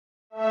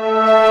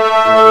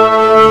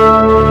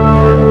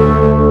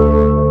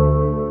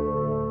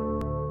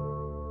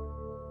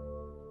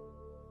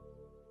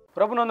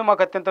ప్రభునందు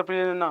మాకు అత్యంత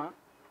ప్రియమైన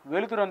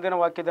వెలుతురు అందిన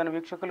వాక్యదాన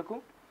వీక్షకులకు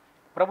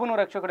ప్రభును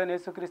రక్షకుడైన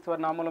యేసుక్రీస్తు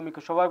వారి నామములో మీకు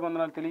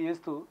శుభాభివందనాలు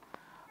తెలియజేస్తూ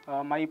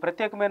మా ఈ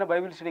ప్రత్యేకమైన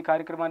బైబిల్ స్టడీ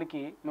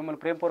కార్యక్రమానికి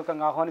మిమ్మల్ని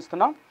ప్రేమపూర్వకంగా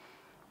ఆహ్వానిస్తున్నాం.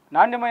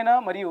 నాణ్యమైన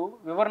మరియు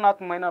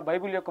వివరణాత్మకమైన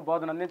బైబిల్ యొక్క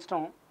బోధన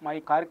అందించడం మా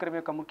ఈ కార్యక్రమం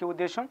యొక్క ముఖ్య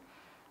ఉద్దేశం.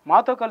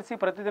 మాతో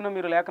కలిసి ప్రతిదినం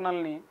మీరు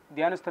లేఖనాలని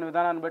ధ్యానిస్తున్న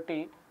విధానాన్ని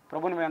బట్టి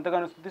ప్రభుని మేము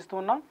ఎంతగానో స్తుతిస్తూ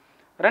ఉన్నాం.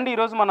 రండి,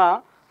 ఈరోజు మన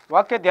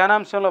వాక్య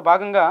ధ్యానాంశంలో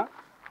భాగంగా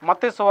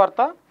మత్తయి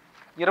సువార్త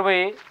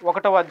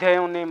 21వ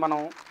అధ్యాయాన్ని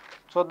మనం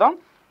చూద్దాం.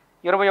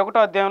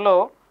 21వ అధ్యాయంలో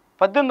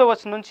 18వ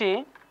వచనం నుంచి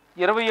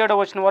 27వ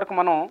వచనం వరకు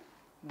మనం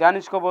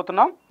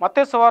ధ్యానించుకోబోతున్నాం.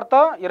 మత్తయి సువార్త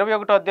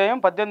 21వ అధ్యాయం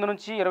 18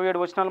 నుంచి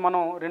 27 వచనాలు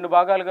మనం రెండు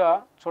భాగాలుగా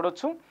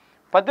చూడొచ్చు.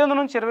 18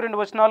 నుంచి 22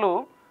 వచనాలు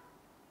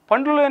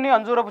పండ్లు లేని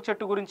అంజూరపు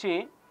చెట్టు గురించి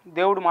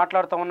దేవుడు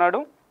మాట్లాడుతూ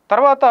ఉన్నాడు.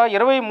 తర్వాత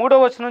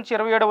 23వ వచనం నుంచి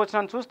 27వ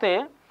వచనాన్ని చూస్తే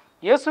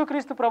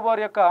యేసుక్రీస్తు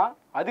ప్రభువారి యొక్క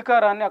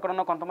అధికారాన్ని అక్కడ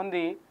ఉన్న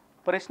కొంతమంది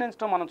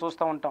ప్రశ్నించడం మనం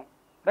చూస్తూ ఉంటాం.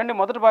 రండి,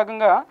 మొదటి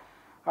భాగంగా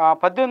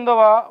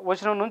 18వ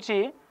వచనం నుంచి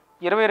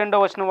 22వ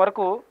వచనం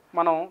వరకు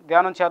మనం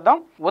ధ్యానం చేద్దాం.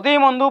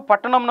 ఉదయమందు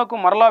పట్టణమునకు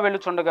మరలా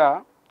వెళ్ళుచుండగా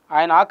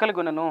ఆయన ఆకలి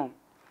గొనెను.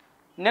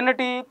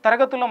 నిన్నటి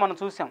తరగతుల్లో మనం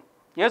చూసాం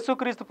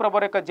యేసుక్రీస్తు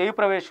ప్రభువారి యొక్క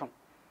జయప్రవేశం.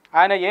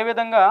 ఆయన ఏ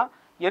విధంగా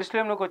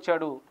యెరూషలేమునకు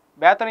వచ్చాడు.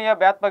 బేతనియా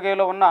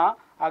బేత్పగేలో ఉన్న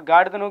ఆ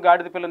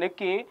గాడిద పిల్లను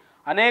ఎక్కి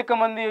అనేక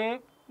మంది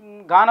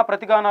గాన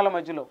ప్రతిగానాల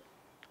మధ్యలో,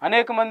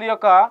 అనేక మంది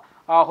యొక్క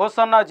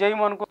హోసన్నా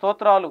జయము అనుకో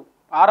స్తోత్రాలు,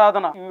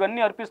 ఆరాధన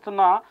ఇవన్నీ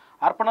అర్పిస్తున్న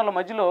అర్పణల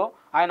మధ్యలో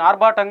ఆయన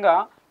ఆర్భాటంగా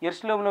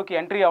యెరూషలేములోకి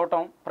ఎంట్రీ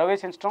అవ్వటం,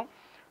 ప్రవేశించటం.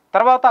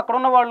 తర్వాత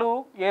అక్కడున్న వాళ్ళు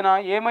ఈయన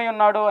ఏమై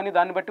ఉన్నాడో అని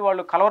దాన్ని బట్టి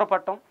వాళ్ళు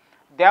కలవరపడటం.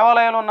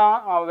 దేవాలయంలో ఉన్న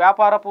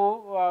వ్యాపారపు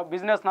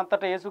బిజినెస్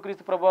అంతటా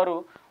యేసుక్రీస్తు ప్రభువారు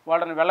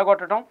వాళ్ళని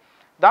వెళ్ళగొట్టడం.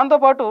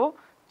 దాంతోపాటు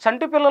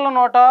చంటి పిల్లల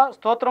నోట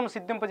స్తోత్రం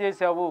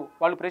సిద్ధింపజేశావు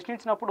వాళ్ళు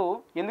ప్రశ్నించినప్పుడు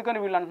ఎందుకని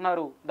వీళ్ళు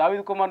అంటున్నారు,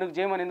 దావీదు కుమారునికి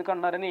జయమని ఎందుకు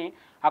అంటున్నారని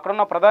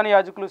అక్కడున్న ప్రధాన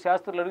యాజకులు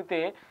శాస్త్రులు అడిగితే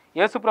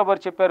యేసు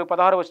ప్రభువారు చెప్పారు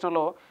 16వ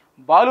వచనంలో,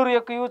 బాలురు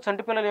యొక్కయు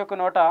చంటి పిల్లల యొక్క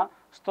నోట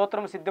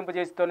స్తోత్రం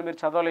సిద్ధింపజేస్తామని మీరు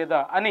చదవలేదా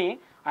అని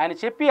ఆయన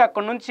చెప్పి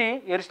అక్కడి నుంచి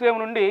యెరూషలేము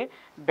నుండి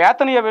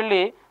బేతనియా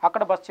వెళ్ళి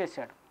అక్కడ బస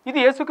చేశాడు. ఇది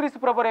యేసుక్రీస్తు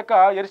ప్రభువారి యొక్క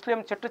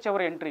యెరూషలేము చెట్టు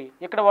చివరి ఎంట్రీ.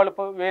 ఇక్కడ వాళ్ళు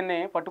వీళ్ళని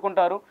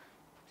పట్టుకుంటారు,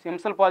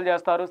 హింసల పాలు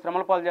చేస్తారు,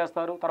 శ్రమల పాలు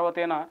చేస్తారు. తర్వాత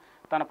అయినా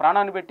తన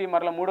ప్రాణాన్ని పెట్టి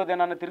మరలా 3వ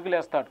దినాన్ని తిరిగి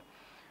లేస్తాడు.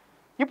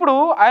 ఇప్పుడు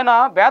ఆయన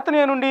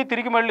బేతనియా నుండి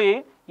తిరిగి మళ్ళీ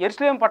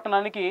యెరూషలేము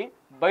పట్టణానికి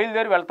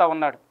బయలుదేరి వెళ్తా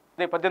ఉన్నాడు.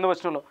 అదే 18వ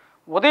వచనంలో,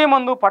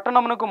 ఉదయమందు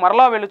పట్టణమునకు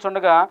మరలా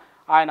వెళ్ళుచుండగా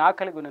ఆయన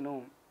ఆకలి గొనెను.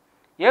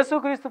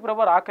 యేసుక్రీస్తు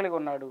ప్రభువారు ఆకలిగా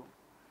ఉన్నాడు.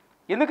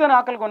 ఎందుకని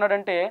ఆకలిగా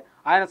ఉన్నాడంటే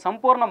ఆయన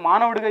సంపూర్ణ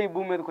మానవుడిగా ఈ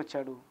భూమి మీదకి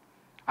వచ్చాడు.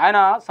 ఆయన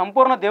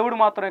సంపూర్ణ దేవుడు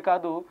మాత్రమే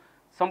కాదు,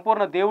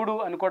 సంపూర్ణ దేవుడు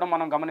అని కూడా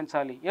మనం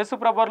గమనించాలి. యేసు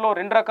ప్రభువారిలో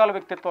 2 రకాల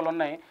వ్యక్తిత్వాలు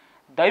ఉన్నాయి.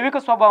 దైవిక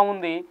స్వభావం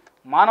ఉంది,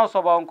 మానవ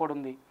స్వభావం కూడా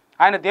ఉంది.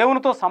 ఆయన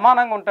దేవునితో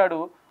సమానంగా ఉంటాడు,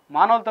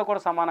 మానవులతో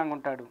కూడా సమానంగా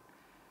ఉంటాడు.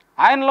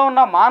 ఆయనలో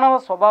ఉన్న మానవ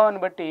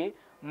స్వభావాన్ని బట్టి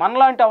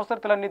మనలాంటి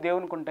అవసరతలన్నీ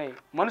దేవునికి ఉంటాయి.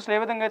 మనుషులు ఏ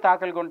విధంగా అయితే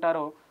ఆకలిగా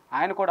ఉంటారో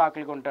ఆయన కూడా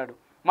ఆకలిగా ఉంటాడు.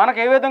 మనకు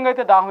ఏ విధంగా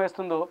అయితే దాహం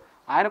వేస్తుందో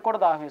ఆయన కూడా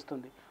దాహం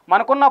వేస్తుంది.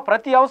 మనకున్న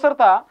ప్రతి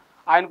అవసరత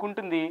ఆయనకు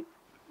ఉంటుంది.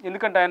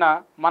 ఎందుకంటే ఆయన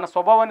మన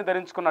స్వభావాన్ని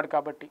ధరించుకున్నాడు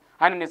కాబట్టి.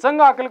 ఆయన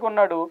నిజంగా ఆకలిగా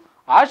ఉన్నాడు.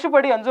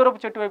 ఆశపడి అంజూరపు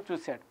చెట్టు వైపు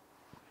చూశాడు.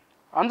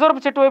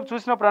 అంజూరపు చెట్టు వైపు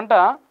చూసినప్పుడు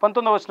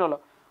 19వ వచనంలో,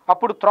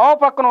 అప్పుడు త్రోవ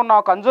పక్కన ఉన్న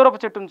ఒక అంజూరపు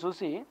చెట్టును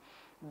చూసి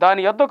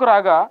దాని యొద్దకు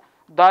రాగా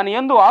దాని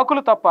యందు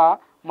ఆకులు తప్ప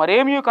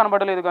మరేమీ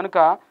కనబడలేదు కనుక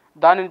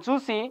దానిని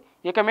చూసి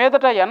ఇక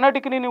మీదట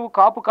ఎన్నటికి నీవు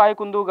కాపు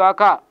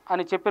కాయకుందుగాక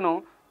అని చెప్పెను.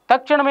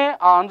 తక్షణమే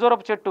ఆ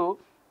అంజూరపు చెట్టు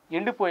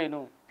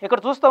ఎండిపోయాను. ఇక్కడ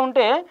చూస్తూ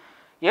ఉంటే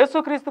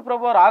యేసుక్రీస్తు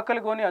ప్రభువారు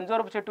ఆకలి కొని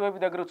అంజూరపు చెట్టు వైపు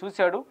దగ్గర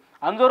చూశాడు.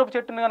 అంజూరపు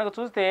చెట్టుని కనుక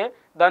చూస్తే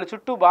దాని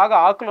చుట్టూ బాగా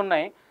ఆకులు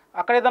ఉన్నాయి.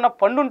 అక్కడ ఏదైనా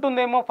పండు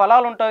ఉంటుందేమో,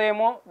 ఫలాలు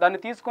ఉంటుందేమో, దాన్ని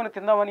తీసుకొని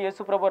తిందామని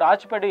యేసు ప్రభువారు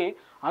ఆశపడి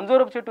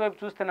అంజూరపు చెట్టు వైపు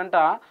చూస్తేనంట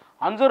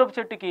అంజూరపు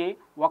చెట్టుకి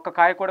ఒక్క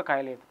కాయ కూడా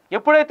కాయలేదు.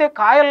 ఎప్పుడైతే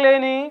కాయలు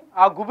లేని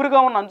ఆ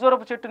గుబురుగా ఉన్న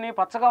అంజూరపు చెట్టుని,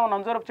 పచ్చగా ఉన్న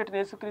అంజూరపు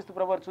చెట్టుని యేసుక్రీస్తు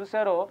ప్రభువారు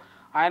చూశారో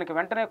ఆయనకి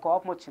వెంటనే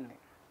కోపం వచ్చింది.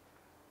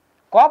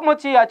 కోపం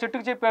వచ్చి ఆ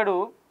చెట్టుకు చెప్పాడు,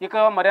 ఇక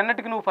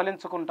మరెన్నటికి నువ్వు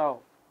ఫలించుకుంటావు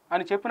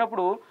అని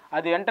చెప్పినప్పుడు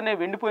అది వెంటనే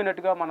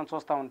వెండిపోయినట్టుగా మనం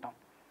చూస్తూ ఉంటాం.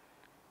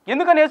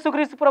 ఎందుకని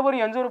యేసుక్రీస్తు ప్రభువారు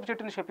ఈ అంజూరపు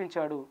చెట్టుని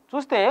శపించాడు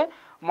చూస్తే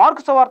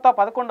మార్కు సువార్త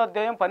 11వ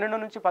అధ్యాయం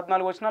 12 నుంచి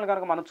 14 వచనాలు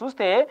కనుక మనం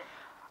చూస్తే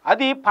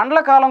అది పండ్ల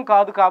కాలం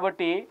కాదు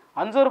కాబట్టి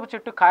అంజూరపు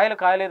చెట్టు కాయలు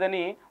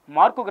కాయలేదని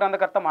మార్కు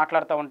గ్రంథకర్త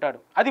మాట్లాడుతూ ఉంటాడు.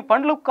 అది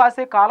పండ్లు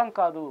కాసే కాలం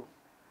కాదు.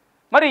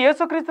 మరి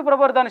యేసుక్రీస్తు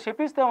ప్రభువారు దాన్ని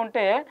శపిస్తూ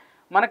ఉంటే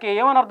మనకి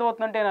ఏమని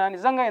అర్థమవుతుందంటే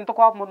నిజంగా ఎంత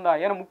కోపం ఉందా,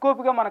 ఆయన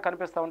ముక్కోపిగా మనకు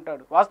కనిపిస్తూ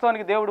ఉంటాడు.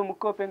 వాస్తవానికి దేవుడు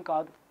ముక్కోపేం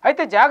కాదు.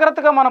 అయితే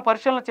జాగ్రత్తగా మనం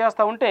పరిశీలన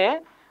చేస్తూ ఉంటే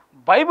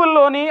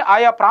బైబిల్లోని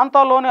ఆయా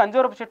ప్రాంతాల్లోని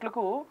అంజూరపు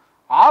చెట్లకు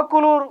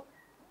ఆకులు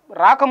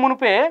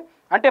రాకమునిపే,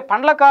 అంటే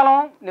పండ్ల కాలం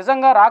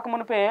నిజంగా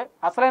రాకమునిపే,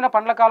 అసలైన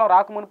పండ్ల కాలం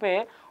రాకమునిపే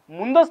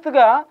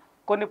ముందస్తుగా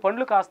కొన్ని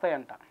పండ్లు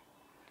కాస్తాయంట.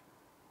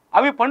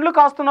 అవి పండ్లు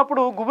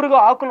కాస్తున్నప్పుడు గుబురుగా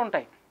ఆకులు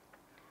ఉంటాయి.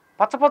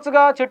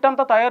 పచ్చపచ్చగా చెట్టు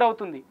అంతా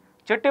తయారవుతుంది.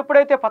 చెట్టు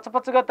ఎప్పుడైతే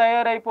పచ్చపచ్చగా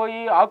తయారైపోయి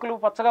ఆకులు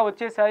పచ్చగా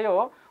వచ్చేసాయో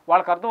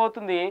వాళ్ళకి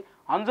అర్థమవుతుంది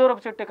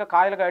అంజూరపు చెట్టు యొక్క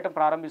కాయలు కాయటం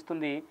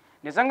ప్రారంభిస్తుంది,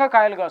 నిజంగా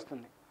కాయలు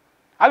కాస్తుంది.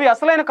 అవి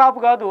అసలైన కాపు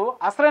కాదు,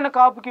 అసలైన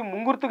కాపుకి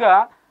ముంగుర్తుగా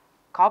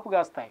కాపు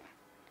కాస్తాయి.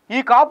 ఈ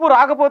కాపు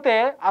రాకపోతే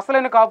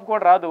అసలైన కాపు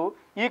కూడా రాదు.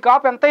 ఈ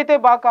కాపు ఎంతైతే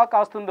బాగా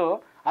కాస్తుందో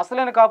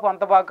అసలైన కాపు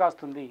అంత బాగా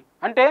కాస్తుంది.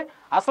 అంటే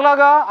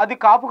అసలాగా అది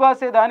కాపు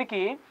కాసే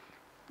దానికి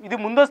ఇది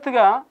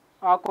ముందస్తుగా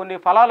కొన్ని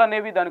ఫలాలు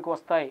అనేవి దానికి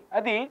వస్తాయి.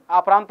 అది ఆ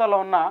ప్రాంతాల్లో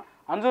ఉన్న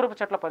అంజూరపు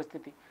చెట్ల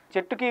పరిస్థితి.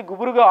 చెట్టుకి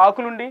గుబురుగా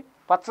ఆకులుండి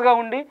పచ్చగా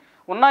ఉండి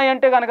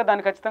ఉన్నాయంటే కనుక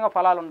దానికి ఖచ్చితంగా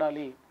ఫలాలు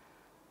ఉండాలి.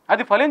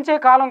 అది ఫలించే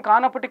కాలం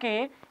కానప్పటికీ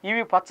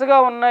ఇవి పచ్చగా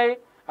ఉన్నాయి.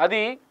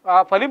 అది ఆ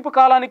ఫలింపు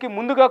కాలానికి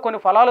ముందుగా కొన్ని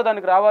ఫలాలు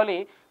దానికి రావాలి,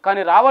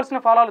 కానీ రావాల్సిన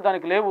ఫలాలు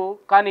దానికి లేవు.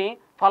 కానీ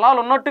ఫలాలు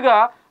ఉన్నట్టుగా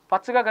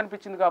పచ్చగా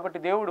కనిపించింది కాబట్టి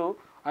దేవుడు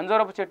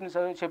అంజూరపు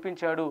చెట్టుని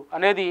శపించాడు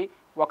అనేది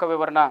ఒక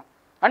వివరణ.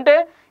 అంటే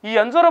ఈ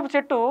అంజూరపు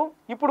చెట్టు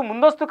ఇప్పుడు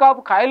ముందస్తు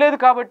కాపు కాయలేదు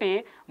కాబట్టి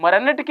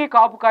మరన్నిటికీ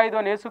కాపు కాయదు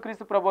అని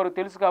యేసుక్రీస్తు ప్రభువుకు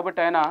తెలుసు కాబట్టి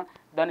ఆయన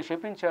దాన్ని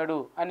శపించాడు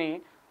అని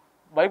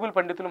బైబిల్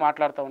పండితులు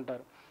మాట్లాడుతూ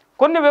ఉంటారు.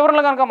 కొన్ని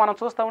వివరణలు కనుక మనం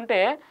చూస్తూ ఉంటే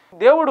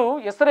దేవుడు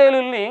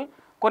ఇశ్రాయేలుల్ని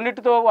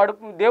కొన్నిటితో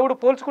దేవుడు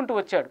పోల్చుకుంటూ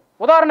వచ్చాడు.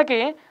 ఉదాహరణకి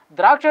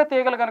ద్రాక్ష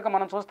తీగలు కనుక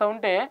మనం చూస్తూ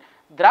ఉంటే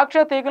ద్రాక్ష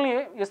తీగల్ని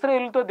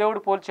ఇశ్రాయేలుతో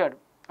దేవుడు పోల్చాడు.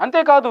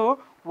 అంతేకాదు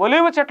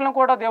ఒలీవ చెట్లను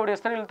కూడా దేవుడు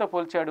ఇశ్రాయేలుతో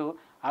పోల్చాడు.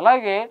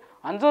 అలాగే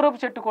అంజూరపు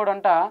చెట్టు కూడా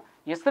అంట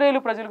ఇశ్రాయేలు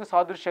ప్రజలకు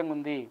సాదృశ్యంగా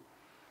ఉంది.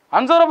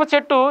 అంజూరపు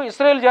చెట్టు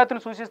ఇశ్రాయేలు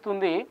జాతిని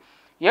సూచిస్తుంది.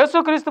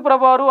 యేసుక్రీస్తు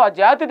ప్రభువారు ఆ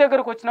జాతి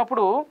దగ్గరకు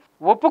వచ్చినప్పుడు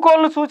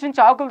ఒప్పుకోలను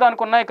సూచించే ఆకులు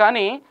దానికి ఉన్నాయి,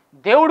 కానీ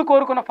దేవుడు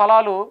కోరుకున్న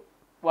ఫలాలు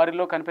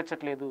వారిలో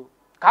కనిపించట్లేదు.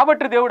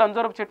 కాబట్టి దేవుడు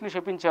అంజూరపు చెట్టుని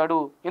శపించాడు.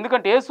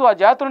 ఎందుకంటే యేసు ఆ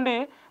జాతి నుండి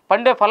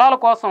పండే ఫలాల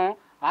కోసం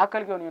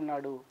ఆకలిగా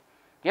ఉన్నాడు.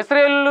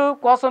 ఇశ్రాయేలు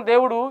కోసం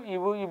దేవుడు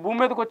ఈ భూమి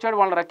మీదకి వచ్చాడు,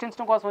 వాళ్ళని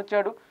రక్షించడం కోసం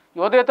వచ్చాడు,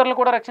 యోధేతరులను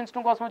కూడా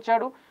రక్షించడం కోసం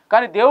వచ్చాడు.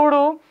 కానీ దేవుడు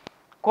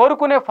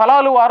కోరుకునే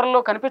ఫలాలు వారిలో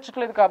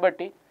కనిపించట్లేదు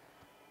కాబట్టి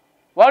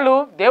వాళ్ళు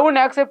దేవుడిని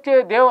యాక్సెప్ట్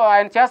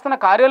ఆయన చేస్తున్న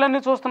కార్యాలన్నీ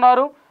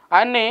చూస్తున్నారు,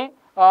 ఆయన్ని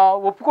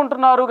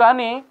ఒప్పుకుంటున్నారు,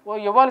 కానీ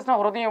ఇవ్వాల్సిన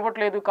హృదయం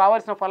ఇవ్వట్లేదు,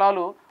 కావాల్సిన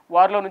ఫలాలు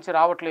వారిలో నుంచి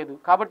రావట్లేదు.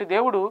 కాబట్టి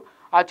దేవుడు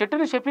ఆ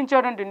చెట్టుని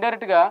శపించాడంటే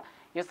ఇండైరెక్ట్గా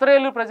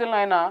ఇశ్రాయేలు ప్రజలను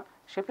ఆయన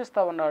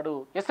శపిస్తూ ఉన్నాడు.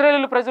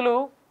 ఇశ్రాయేలు ప్రజలు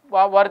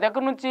వారి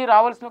దగ్గర నుంచి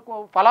రావాల్సిన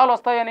ఫలాలు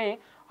వస్తాయని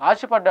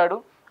ఆశపడ్డాడు.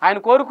 ఆయన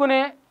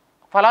కోరుకునే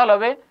ఫలాలు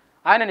అవే.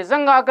 ఆయన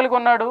నిజంగా ఆకలిగా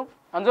ఉన్నాడు,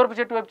 అంజూరపు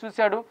చెట్టు వైపు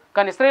చూశాడు,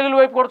 కానీ ఇశ్రాయేలు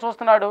వైపు కూడా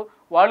చూస్తున్నాడు.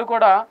 వాళ్ళు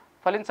కూడా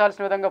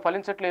ఫలించాల్సిన విధంగా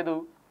ఫలించట్లేదు,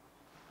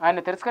 ఆయన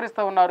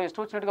తిరస్కరిస్తూ ఉన్నారు,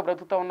 ఇష్టం వచ్చినట్టుగా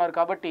బ్రతుకుతూ ఉన్నారు.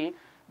 కాబట్టి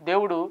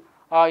దేవుడు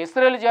ఆ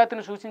ఇశ్రాయేలు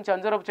జాతిని సూచించే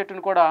అంజూరపు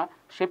చెట్టును కూడా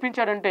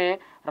శపించాడంటే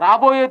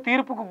రాబోయే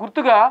తీర్పుకు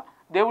గుర్తుగా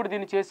దేవుడు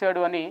దీన్ని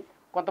చేశాడు అని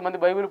కొంతమంది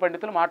బైబిల్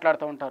పండితులు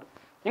మాట్లాడుతూ ఉంటారు.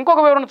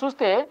 ఇంకొక వివరణ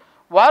చూస్తే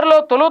వారిలో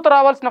తొలుత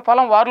రావాల్సిన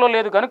ఫలం వారిలో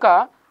లేదు కనుక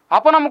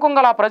అపనమ్మకం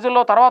గల ఆ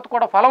ప్రజల్లో తర్వాత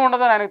కూడా ఫలం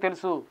ఉండదని ఆయనకు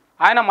తెలుసు.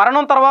 ఆయన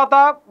మరణం తర్వాత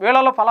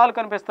వీళ్ళలో ఫలాలు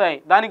కనిపిస్తాయి.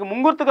 దానికి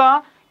ముంగుర్తుగా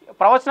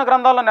ప్రవచన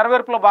గ్రంథాల్లో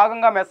నెరవేర్పులో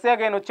భాగంగా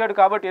మెస్సియాగా ఆయన వచ్చాడు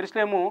కాబట్టి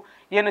యెరూషలేము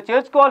ఈయన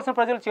చేర్చుకోవాల్సిన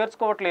ప్రజలు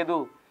చేర్చుకోవట్లేదు,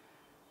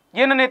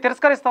 ఈయనని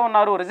తిరస్కరిస్తూ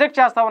ఉన్నారు, రిజెక్ట్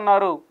చేస్తూ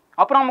ఉన్నారు.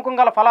 అపనమ్మకం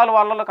గల ఫలాలు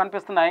వాళ్ళలో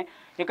కనిపిస్తున్నాయి.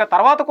 ఇక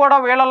తర్వాత కూడా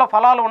వీళ్ళలో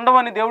ఫలాలు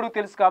ఉండవని దేవుడికి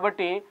తెలుసు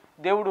కాబట్టి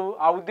దేవుడు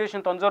ఆ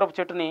ఉద్దేశంతో అంజూరపు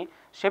చెట్టుని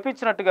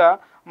శపించినట్టుగా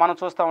మనం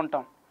చూస్తూ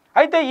ఉంటాం.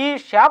 అయితే ఈ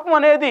శాపం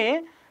అనేది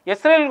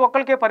ఇశ్రాయేలుకి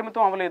ఒక్కరికే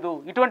పరిమితం అవ్వలేదు.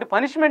 ఇటువంటి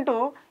పనిష్మెంటు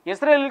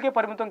ఇశ్రాయేలుకే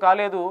పరిమితం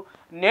కాలేదు.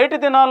 నేటి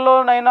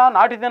దినాల్లోనైనా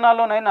నాటి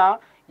దినాల్లోనైనా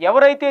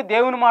ఎవరైతే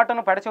దేవుని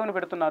మాటను పెడచెవిన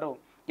పెడుతున్నారో,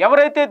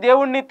 ఎవరైతే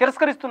దేవుణ్ణి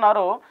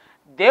తిరస్కరిస్తున్నారో,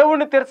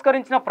 దేవుణ్ణి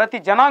తిరస్కరించిన ప్రతి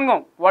జనాంగం,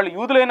 వాళ్ళు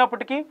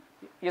యూదులైనప్పటికీ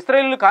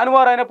ఇశ్రాయేలు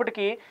కానివారు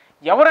అయినప్పటికీ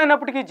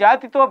ఎవరైనప్పటికీ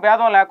జాతితో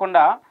భేదం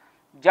లేకుండా,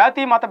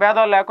 జాతి మత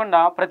భేదాలు లేకుండా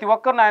ప్రతి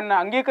ఒక్కరిని ఆయన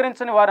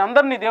అంగీకరించని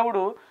వారందరినీ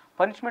దేవుడు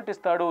పనిష్మెంట్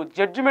ఇస్తాడు,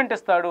 జడ్జిమెంట్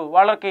ఇస్తాడు,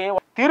 వాళ్ళకి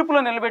తీర్పులో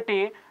నిలబెట్టి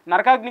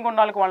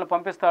నరకాగ్నిగుండాలకు వాళ్ళని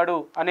పంపిస్తాడు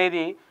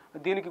అనేది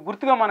దీనికి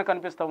గుర్తుగా మనకు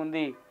కనిపిస్తూ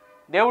ఉంది.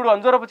 దేవుడు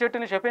అంజూరపు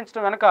చెట్టుని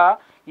శపించడం వెనక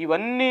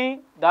ఇవన్నీ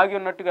దాగి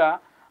ఉన్నట్టుగా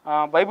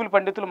బైబిల్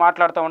పండితులు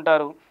మాట్లాడుతూ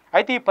ఉంటారు.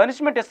 అయితే ఈ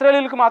పనిష్మెంట్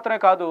ఇశ్రాయేలీలకు మాత్రమే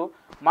కాదు,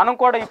 మనం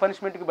కూడా ఈ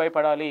పనిష్మెంట్కి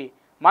భయపడాలి.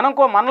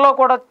 మనలో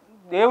కూడా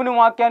దేవుని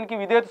వాక్యానికి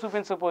విధేయత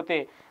చూపించకపోతే,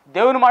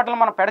 దేవుని మాటలు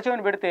మనం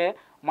పెడచెవిన పెడితే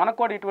మనకు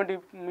కూడా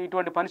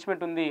ఇటువంటి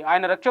పనిష్మెంట్ ఉంది.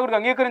 ఆయన రక్షకుడికి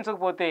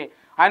అంగీకరించకపోతే,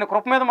 ఆయన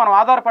కృప మీద మనం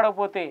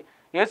ఆధారపడకపోతే,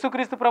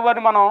 యేసుక్రీస్తు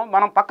ప్రభువుని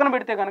మనం పక్కన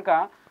పెడితే కనుక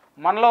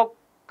మనలో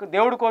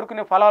దేవుడు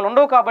కోరుకునే ఫలాలు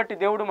ఉండవు. కాబట్టి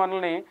దేవుడు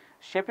మనల్ని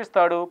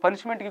శపిస్తాడు,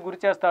 పనిష్మెంట్కి గురి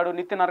చేస్తాడు,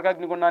 నిత్య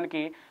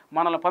నరకాగ్నిగుండానికి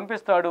మనల్ని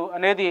పంపిస్తాడు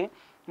అనేది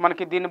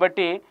మనకి దీన్ని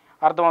బట్టి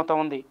అర్థమవుతూ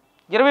ఉంది.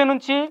 20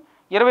 నుంచి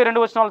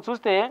 22 వచనాలు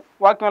చూస్తే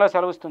వాక్యం ఎలా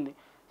సెలవిస్తుంది.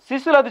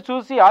 శిష్యులు అది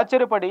చూసి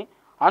ఆశ్చర్యపడి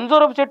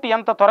అంజూరపు చెట్టు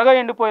ఎంత త్వరగా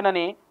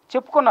ఎండిపోయినని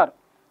చెప్పుకున్నారు.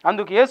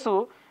 అందుకు యేసు,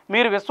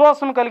 మీరు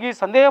విశ్వాసం కలిగి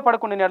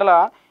సందేహపడకుండా ఎడల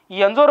ఈ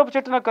అంజూరపు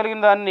చెట్టున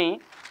కలిగిన దాన్ని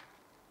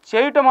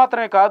చేయుట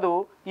మాత్రమే కాదు,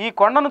 ఈ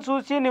కొండను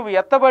చూసి నువ్వు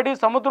ఎత్తబడి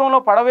సముద్రంలో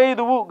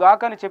పడవేయుదువు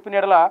గాకని చెప్పిన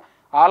ఎడల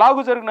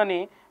అలాగు జరుగునని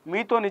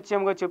మీతో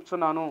నిశ్చయంగా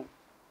చెప్తున్నాను.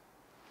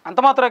 అంత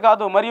మాత్రమే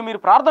కాదు, మరియు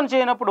మీరు ప్రార్థన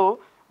చేయనప్పుడు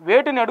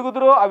వేటిని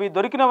అడుగుదురో అవి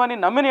దొరికినవని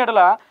నమ్మిన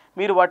ఎడల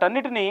మీరు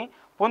వాటన్నిటినీ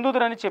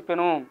పొందుదురని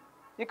చెప్పాను.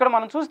 ఇక్కడ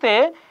మనం చూస్తే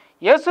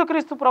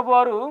యేసుక్రీస్తు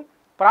ప్రభువారు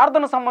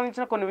ప్రార్థన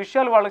సంబంధించిన కొన్ని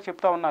విషయాలు వాళ్ళకి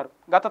చెప్తా ఉన్నారు.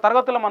 గత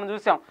తరగతుల్లో మనం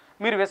చూసాం.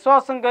 మీరు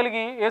విశ్వాసం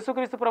కలిగి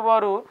యేసుక్రీస్తు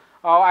ప్రభువారు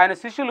ఆయన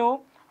శిష్యులు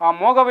ఆ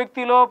మోగ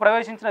వ్యక్తిలో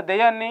ప్రవేశించిన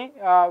దెయ్యాన్ని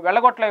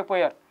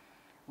వెళ్ళగొట్టలేకపోయారు.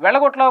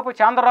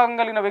 చాంద్రరోగం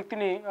కలిగిన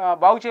వ్యక్తిని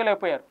బాగు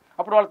చేయలేకపోయారు.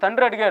 అప్పుడు వాళ్ళ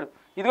తండ్రి అడిగారు,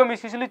 ఇదిగో మీ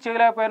శిష్యులు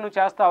చేయలేకపోయారు, నువ్వు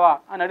చేస్తావా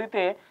అని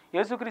అడిగితే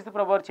యేసుక్రీస్తు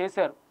ప్రభువారు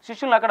చేశారు.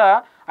 శిష్యులను అక్కడ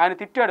ఆయన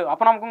తిట్టాడు,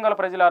 అపనమ్మకం గల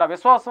ప్రజలారా,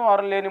 విశ్వాసం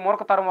వారు లేని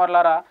మూర్ఖతరం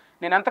వారులారా,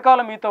 నేను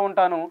ఎంతకాలం మీతో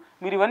ఉంటాను,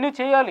 మీరు ఇవన్నీ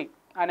చేయాలి,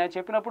 ఆయన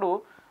చెప్పినప్పుడు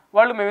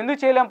వాళ్ళు మేము ఎందుకు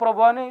చేయలేం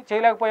ప్రభు అని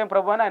చేయలేకపోయాం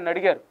ప్రభు అని ఆయన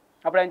అడిగారు.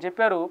 అప్పుడు ఆయన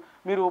చెప్పారు,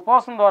 మీరు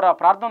ఉపవాసం ద్వారా,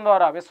 ప్రార్థన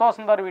ద్వారా,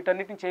 విశ్వాసం ద్వారా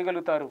వీటన్నిటిని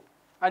చేయగలుగుతారు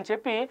అని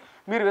చెప్పి,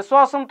 మీరు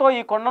విశ్వాసంతో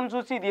ఈ కొండను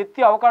చూసి ఇది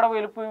ఎత్తి అవకాడ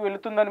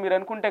వెళుతుందని మీరు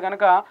అనుకుంటే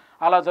కనుక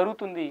అలా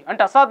జరుగుతుంది,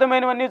 అంటే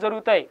అసాధ్యమైనవన్నీ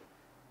జరుగుతాయి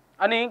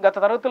అని గత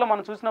తరగతిలో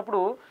మనం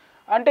చూసినప్పుడు,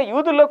 అంటే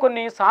యూదుల్లో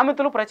కొన్ని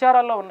సామెతలు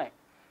ప్రచారాల్లో ఉన్నాయి.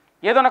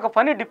 ఏదైనా ఒక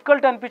పని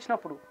డిఫికల్ట్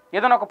అనిపించినప్పుడు,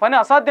 ఏదైనా ఒక పని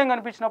అసాధ్యంగా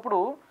అనిపించినప్పుడు,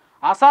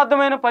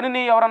 అసాధ్యమైన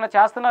పనిని ఎవరన్నా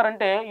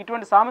చేస్తున్నారంటే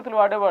ఇటువంటి సామెతలు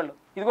వాడేవాళ్ళు.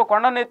 ఇదిగో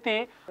కొండనెత్తి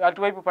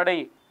అటువైపు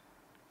పడేయి,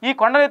 ఈ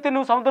కొండనెత్తి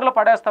నువ్వు సముద్రంలో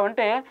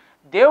పడేస్తావంటే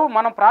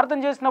మనం ప్రార్థన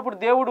చేసినప్పుడు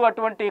దేవుడు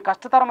అటువంటి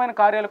కష్టతరమైన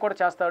కార్యాలు కూడా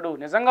చేస్తాడు.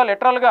 నిజంగా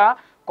లిటరల్గా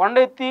కొండ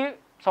ఎత్తి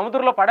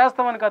సముద్రంలో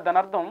పడేస్తామని కాదు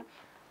దాని అర్థం.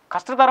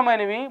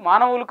 కష్టతరమైనవి,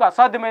 మానవులకు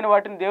అసాధ్యమైన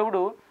వాటిని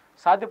దేవుడు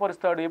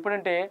సాధ్యపరుస్తాడు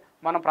ఎప్పుడంటే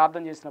మనం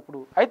ప్రార్థన చేసినప్పుడు.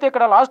 అయితే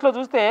ఇక్కడ లాస్ట్లో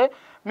చూస్తే,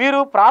 మీరు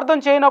ప్రార్థన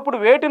చేయనప్పుడు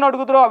వేటిని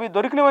అడుగుతారో అవి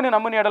దొరికినవని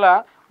నమ్మని ఎడల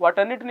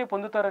వాటన్నిటినీ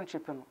పొందుతారని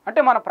చెప్పాను. అంటే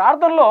మన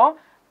ప్రార్థనలో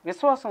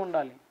విశ్వాసం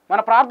ఉండాలి, మన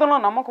ప్రార్థనలో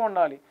నమ్మకం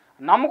ఉండాలి.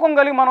 నమ్మకం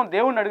కలిగి మనం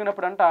దేవుడిని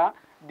అడిగినప్పుడు అంట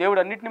దేవుడు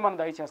అన్నిటినీ మనం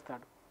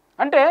దయచేస్తాడు.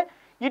 అంటే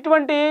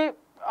ఇటువంటి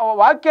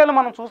వాక్యాలు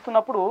మనం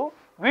చూస్తున్నప్పుడు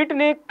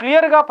వీటిని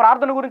క్లియర్గా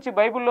ప్రార్థన గురించి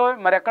బైబిల్లో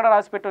మరి ఎక్కడ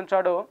రాసిపెట్టి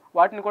ఉంచాడో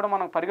వాటిని కూడా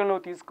మనం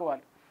పరిగణలోకి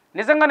తీసుకోవాలి.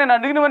 నిజంగా నేను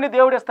అడిగినవన్నీ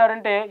దేవుడు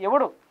ఇస్తాడంటే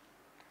ఎవడు?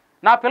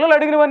 నా పిల్లలు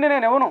అడిగినవన్నీ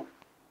నేను ఇవ్వను.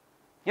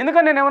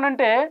 ఎందుకని నేను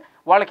ఇవ్వనంటే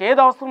వాళ్ళకి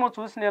ఏది అవసరమో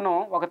చూసి నేను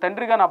ఒక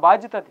తండ్రిగా నా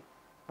బాధ్యత అది.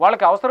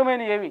 వాళ్ళకి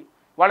అవసరమైన ఏవి,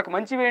 వాళ్ళకి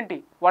మంచివేంటి,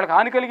 వాళ్ళకి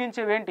హాని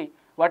కలిగించేవేంటి,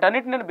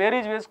 వాటన్నిటిని నేను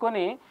బేరీజ్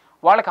వేసుకొని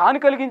వాళ్ళకి హాని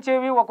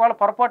కలిగించేవి ఒకవేళ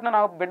పొరపాటున నా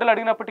బిడ్డలు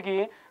అడిగినప్పటికీ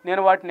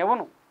నేను వాటిని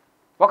ఇవ్వను.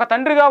 ఒక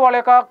తండ్రిగా వాళ్ళ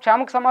యొక్క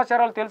క్షేమక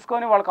సమాచారాలు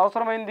తెలుసుకొని వాళ్ళకి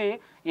అవసరమైంది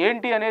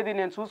ఏంటి అనేది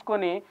నేను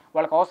చూసుకొని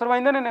వాళ్ళకి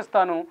అవసరమైందే నేను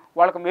ఇస్తాను,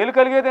 వాళ్ళకి మేలు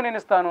కలిగేదే నేను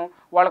ఇస్తాను,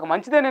 వాళ్ళకి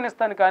మంచిదే నేను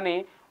ఇస్తాను. కానీ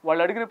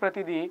వాళ్ళు అడిగిన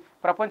ప్రతిదీ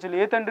ప్రపంచంలో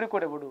ఏ తండ్రి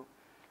కూడా ఇవ్వడు.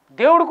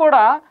 దేవుడు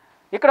కూడా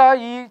ఇక్కడ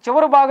ఈ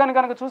చివరి భాగాన్ని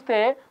కనుక చూస్తే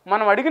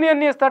మనం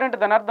అడిగినవన్నీ ఇస్తాడంటే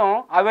దాని అర్థం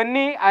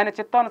అవన్నీ ఆయన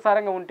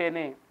చిత్తానుసారంగా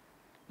ఉంటేనే.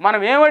 మనం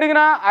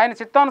ఏమడిగినా ఆయన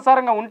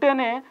చిత్తానుసారంగా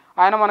ఉంటేనే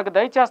ఆయన మనకు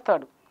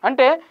దయచేస్తాడు.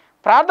 అంటే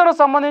ప్రార్థనకు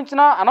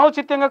సంబంధించిన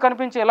అనౌచిత్యంగా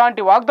కనిపించే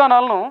ఇలాంటి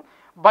వాగ్దానాలను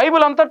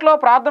బైబిల్ అంతట్లో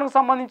ప్రార్థనకు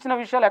సంబంధించిన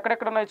విషయాలు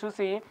ఎక్కడెక్కడున్నాయో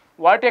చూసి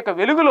వాటి యొక్క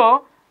వెలుగులో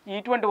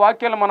ఇటువంటి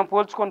వాక్యాలు మనం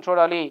పోల్చుకొని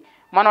చూడాలి.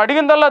 మనం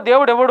అడిగిందల్లా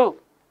దేవుడు ఎవడు,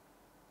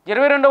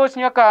 22వ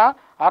వచనం యొక్క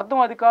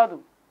అర్థం అది కాదు.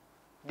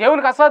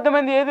 దేవునికి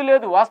అసాధ్యమైనది ఏది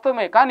లేదు,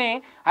 వాస్తవమే. కానీ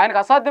ఆయనకు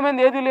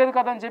అసాధ్యమైనది ఏది లేదు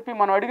కదని చెప్పి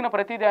మనం అడిగిన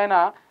ప్రతిదీ ఆయన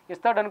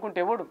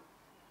ఇస్తాడనుకుంటే ఎవడు?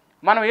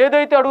 మనం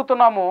ఏదైతే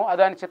అడుగుతున్నామో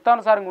అది ఆయన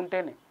చిత్తానుసారంగా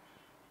ఉంటేనే,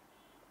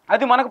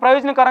 అది మనకు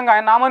ప్రయోజనకరంగా,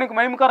 ఆయన నామానికి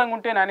మహిమకరంగా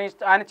ఉంటేనే,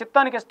 ఆయన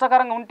చిత్తానికి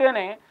ఇష్టకరంగా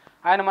ఉంటేనే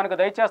ఆయన మనకు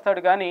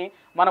దయచేస్తాడు. కానీ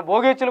మన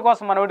భోగేచ్చుల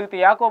కోసం మనం అడిగితే,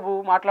 యాకోబు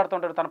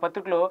మాట్లాడుతుంటాడు తన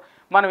పత్రికలో,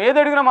 మనం ఏది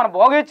అడిగినా మన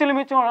భోగేచ్చుల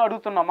మీద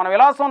అడుగుతున్నాం, మన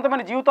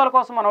విలాసవంతమైన జీవితాల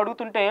కోసం మనం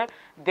అడుగుతుంటే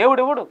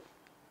దేవుడు ఎవడు?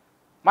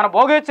 మన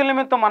భోగేచ్చుల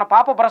నిమిత్తం, మన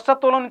పాప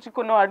భ్రష్టత్వంలో నుంచి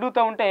కొన్ని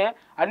అడుగుతూ ఉంటే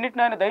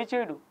అన్నిటిని ఆయన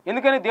దయచేయడు.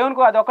 ఎందుకని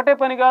దేవునికి అది ఒకటే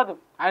పని కాదు,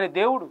 ఆయన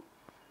దేవుడు.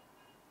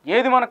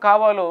 ఏది మనకు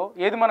కావాలో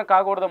ఏది మనకు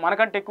కాకూడదో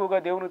మనకంటే ఎక్కువగా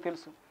దేవునికి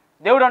తెలుసు.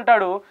 దేవుడు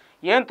అంటాడు,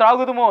 ఏం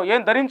త్రాగుదుమో,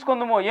 ఏం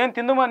ధరించుకుందుమో, ఏం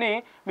తిందుమని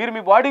మీరు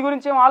మీ బాడీ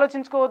గురించి ఏం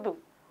ఆలోచించుకోవద్దు.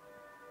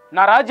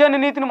 నా రాజ్యాన్ని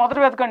నీతిని మొదట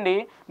వెతకండి,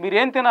 మీరు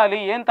ఏం తినాలి,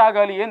 ఏం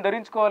తాగాలి, ఏం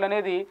ధరించుకోవాలి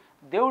అనేది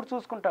దేవుడు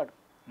చూసుకుంటాడు.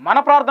 మన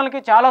ప్రార్థనలకి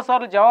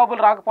చాలాసార్లు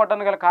జవాబులు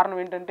రాకపోవడానికి గల కారణం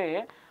ఏంటంటే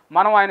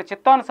మనం ఆయన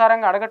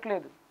చిత్తానుసారంగా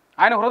అడగట్లేదు.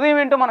 ఆయన హృదయం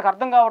ఏంటో మనకు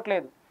అర్థం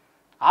కావట్లేదు.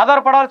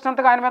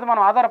 ఆధారపడాల్సినంతగా ఆయన మీద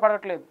మనం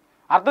ఆధారపడట్లేదు.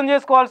 అర్థం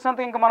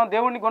చేసుకోవాల్సినంత ఇంకా మనం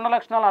దేవుడిని గుణ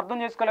లక్షణాలను అర్థం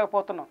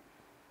చేసుకోలేకపోతున్నాం.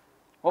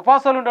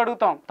 ఉపవాసాలు ఉండి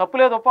అడుగుతాం,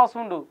 తప్పులేదు ఉపవాసం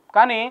ఉండు,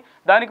 కానీ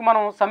దానికి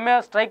మనం సమ్మె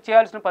స్ట్రైక్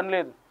చేయాల్సిన పని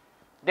లేదు.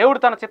 దేవుడు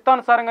తన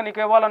చిత్తానుసారంగా నీకు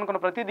ఇవ్వాలనుకున్న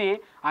ప్రతిదీ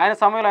ఆయన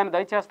సమయంలో ఆయన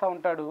దయచేస్తూ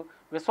ఉంటాడు.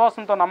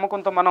 విశ్వాసంతో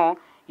నమ్మకంతో మనం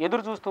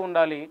ఎదురు చూస్తూ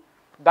ఉండాలి,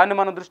 దాన్ని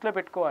మనం దృష్టిలో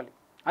పెట్టుకోవాలి.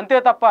 అంతే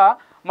తప్ప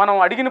మనం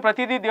అడిగిన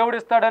ప్రతిదీ దేవుడు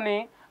ఇస్తాడని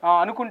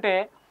అనుకుంటే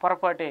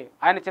పొరపాటే.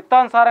 ఆయన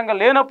చిత్తానుసారంగా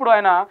లేనప్పుడు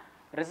ఆయన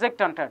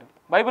రిజెక్ట్ అంటాడు.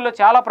 బైబిల్లో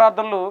చాలా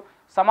ప్రార్థనలు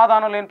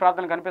సమాధానం లేని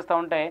ప్రార్థనలు కనిపిస్తూ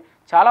ఉంటాయి,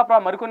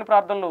 మరికొన్ని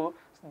ప్రార్థనలు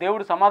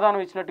దేవుడు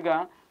సమాధానం ఇచ్చినట్టుగా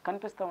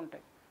కనిపిస్తూ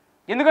ఉంటాయి.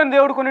 ఎందుకని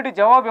దేవుడు కొన్నిటి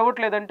జవాబు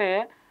ఇవ్వట్లేదంటే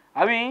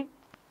అవి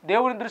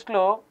దేవుని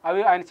దృష్టిలో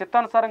అవి ఆయన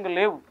చిత్తానుసారంగా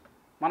లేవు.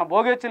 మన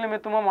భోగేచ్చుల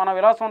నిమిత్తమో, మన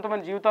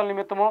విలాసవంతమైన జీవితాల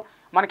నిమిత్తమో,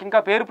 మనకి ఇంకా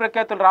పేరు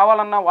ప్రఖ్యాతులు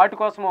రావాలన్నా వాటి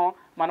కోసమో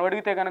మనం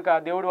అడిగితే కనుక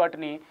దేవుడు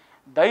వాటిని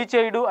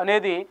దయచేయుడు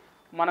అనేది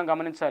మనం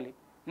గమనించాలి.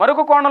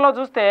 మరొక కోణంలో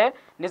చూస్తే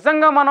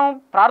నిజంగా మనం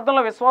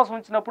ప్రార్థనలో విశ్వాసం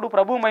ఉంచినప్పుడు,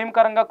 ప్రభు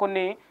మహిమకరంగా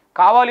కొన్ని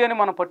కావాలి అని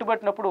మనం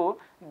పట్టుబట్టినప్పుడు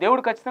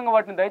దేవుడు ఖచ్చితంగా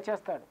వాటిని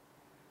దయచేస్తాడు.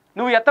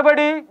 నువ్వు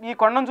ఎత్తబడి ఈ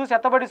కొండను చూసి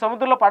ఎత్తబడి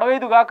సముద్రంలో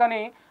పడవేదుగా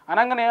కానీ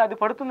అనగానే అది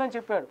పడుతుందని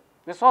చెప్పాడు.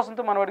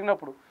 విశ్వాసంతో మనం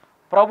అడిగినప్పుడు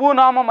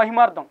ప్రభునామ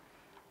మహిమార్థం,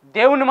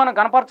 దేవుణ్ణి మనం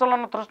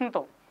గణపరచాలన్న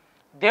దృష్టితో,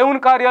 దేవుని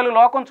కార్యాలు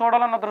లోకం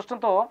చూడాలన్న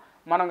దృష్టితో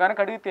మనం కనుక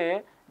అడిగితే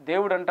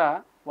దేవుడంట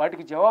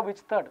వాటికి జవాబు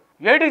ఇస్తాడు.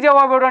 వేటికి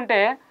జవాబు ఇవ్వడు అంటే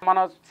మన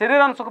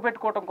శరీరాన్ని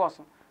సుఖపెట్టుకోవటం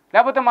కోసం,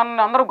 లేకపోతే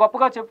మనల్ని అందరూ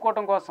గొప్పగా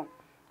చెప్పుకోవటం కోసం,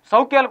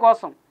 సౌఖ్యాల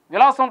కోసం,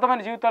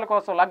 విలాసవంతమైన జీవితాల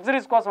కోసం,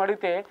 లగ్జరీస్ కోసం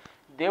అడిగితే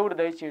దేవుడు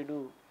దయచేయడు.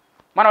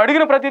 మనం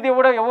అడిగిన ప్రతిదీ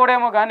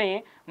ఇవ్వడేమో కానీ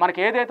మనకి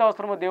ఏదైతే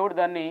అవసరమో దేవుడు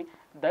దాన్ని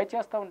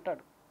దయచేస్తూ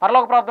ఉంటాడు.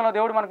 పరలోక ప్రార్థనలో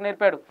దేవుడు మనకు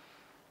నేర్పాడు,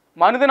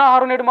 మా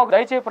అనుదినాహారం నేడు మాకు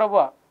దయచేయి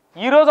ప్రభువా.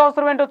 ఈరోజు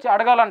అవసరం ఏంటో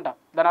అడగాలంట.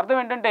 దాని అర్థం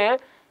ఏంటంటే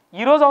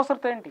ఈరోజు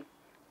అవసరం ఏంటి?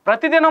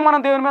 ప్రతిదినం మనం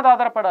దేవుని మీద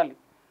ఆధారపడాలి.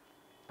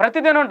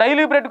 ప్రతిదినం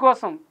డైలీ బ్రెడ్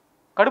కోసం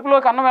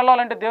కడుపులోకి అన్నం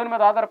వెళ్ళాలంటే దేవుని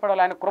మీద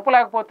ఆధారపడాలి. ఆయన కృప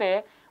లేకపోతే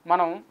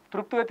మనం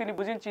తృప్తిగా తిని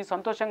భుజించి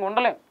సంతోషంగా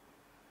ఉండలేం.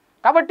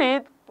 కాబట్టి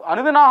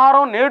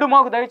అనుదినాహారం నేడు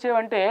మాకు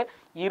దయచేయంటే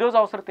ఈరోజు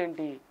అవసరం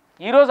ఏంటి,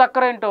 ఈరోజు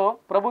అక్కరేంటో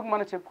ప్రభుకి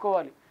మనం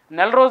చెప్పుకోవాలి.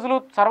 నెల రోజులు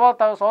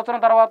తర్వాత,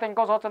 సంవత్సరం తర్వాత,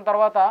 ఇంకో సంవత్సరం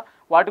తర్వాత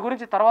వాటి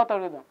గురించి తర్వాత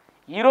అడుగుదాం.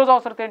 ఈరోజు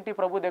అవసరం ఏంటి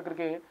ప్రభు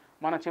దగ్గరికి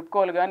మనం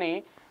చెప్పుకోవాలి. కానీ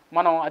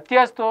మనం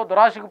అత్యాశతో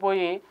దురాశకు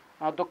పోయి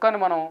ఆ దుఃఖాన్ని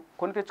మనం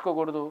కొని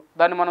తెచ్చుకోకూడదు.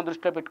 దాన్ని మనం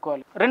దృష్టిలో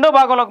పెట్టుకోవాలి. రెండో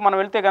భాగంలోకి మనం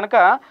వెళ్తే కనుక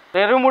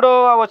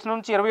 23వ వచనం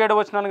నుంచి 27వ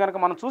వచనాన్ని కనుక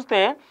మనం చూస్తే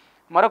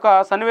మరొక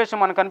సన్నివేశం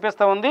మనకు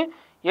కనిపిస్తూ ఉంది.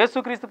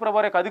 యేసుక్రీస్తు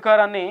ప్రభువారి యొక్క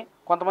అధికారాన్ని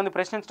కొంతమంది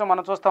ప్రశ్నించడం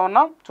మనం చూస్తూ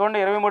ఉన్నాం. చూడండి,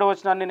 23వ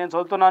వచనాన్ని నేను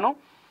చదువుతున్నాను.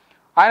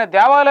 ఆయన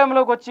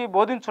దేవాలయంలోకి వచ్చి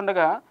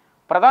బోధించుండగా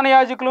ప్రధాన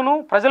యాజకులను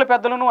ప్రజల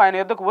పెద్దలను ఆయన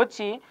యొద్దకు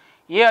వచ్చి,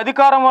 ఏ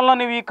అధికారం వల్ల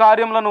నీవు ఈ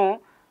కార్యములను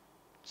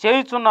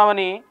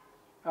చేయుచున్నావని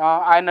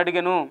ఆయన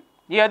అడిగాను.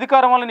 ఈ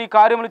అధికారం వల్ల నీ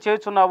కార్యములు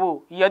చేయుచున్నావు,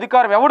 ఈ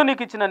అధికారం ఎవడు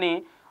నీకు ఇచ్చినని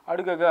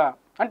అడుగగా.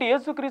 అంటే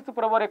యేసుక్రీస్తు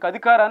ప్రభువారి యొక్క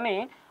అధికారాన్ని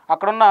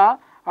అక్కడున్న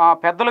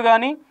పెద్దలు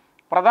కానీ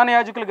ప్రధాన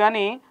యాజకులు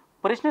కానీ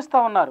ప్రశ్నిస్తూ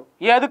ఉన్నారు.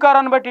 ఏ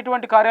అధికారాన్ని బట్టి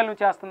ఇటువంటి కార్యాలను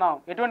చేస్తున్నావు?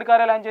 ఎటువంటి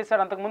కార్యాలు ఆయన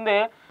చేశాడు? అంతకుముందే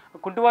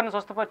కుంటివారిని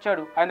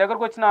స్వస్థపరిచాడు. ఆయన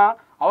దగ్గరకు వచ్చిన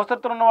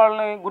అవసరతలు ఉన్న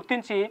వాళ్ళని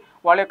గుర్తించి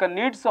వాళ్ళ యొక్క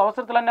నీడ్స్,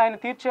 అవసరతలన్నీ ఆయన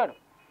తీర్చాడు.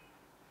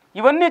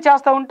 ఇవన్నీ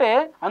చేస్తూ ఉంటే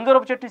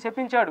అంజూరపు చెట్టుని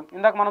చెప్పించాడు,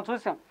 ఇందాక మనం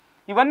చూసాం.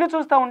 ఇవన్నీ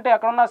చూస్తూ ఉంటే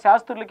అక్కడున్న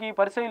శాస్త్రులకి,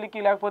 పరిసయ్యులకి,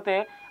 లేకపోతే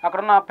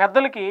అక్కడున్న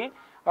పెద్దలకి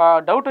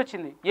డౌట్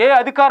వచ్చింది. ఏ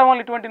అధికారం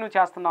వల్ల ఇటువంటి నువ్వు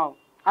చేస్తున్నావు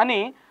అని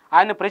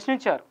ఆయన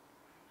ప్రశ్నించారు.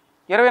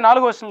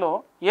 24వ వచనంలో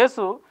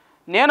యేసు,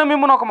 నేను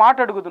మిమ్మల్ని ఒక మాట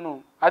అడుగుదును,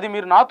 అది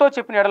మీరు నాతో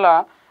చెప్పిన ఎడల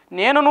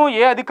నేనును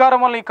ఏ అధికారం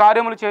వల్ల ఈ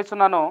కార్యములు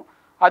చేస్తున్నానో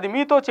అది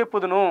మీతో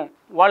చెప్పుదును.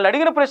 వాళ్ళు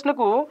అడిగిన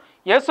ప్రశ్నకు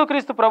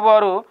యేసుక్రీస్తు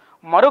ప్రభువారు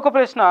మరొక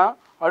ప్రశ్న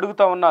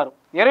అడుగుతూ ఉన్నారు.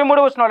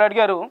 23వ వచనం వాళ్ళు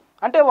అడిగారు.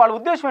 అంటే వాళ్ళ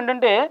ఉద్దేశం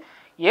ఏంటంటే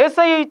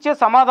యేసయ్య ఇచ్చే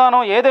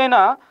సమాధానం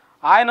ఏదైనా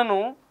ఆయనను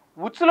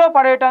ఉచ్చులో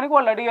పడేయటానికి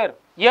వాళ్ళు అడిగారు.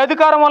 ఏ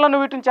అధికారం వల్ల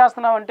నువ్వు వీటిని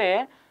చేస్తున్నావంటే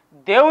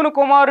దేవుని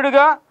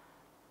కుమారుడిగా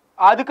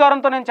ఆ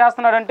అధికారంతో నేను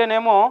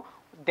చేస్తున్నాడంటేనేమో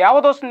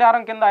దేవదోష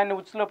నేరం కింద ఆయన్ని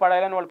ఉచ్చులో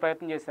పడేయాలని వాళ్ళు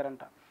ప్రయత్నం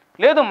చేశారంట.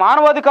 లేదు,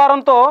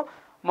 మానవాధికారంతో,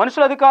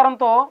 మనుషుల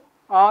అధికారంతో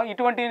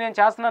ఇటువంటి నేను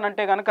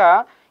చేస్తున్నానంటే కనుక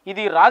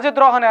ఇది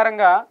రాజద్రోహ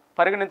నేరంగా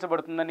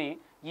పరిగణించబడుతుందని,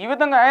 ఈ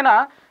విధంగా ఆయన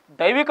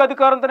దైవిక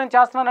అధికారంతో నేను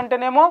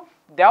చేస్తున్నానంటేనేమో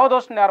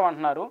దేవదోష నేరం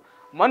అంటున్నారు,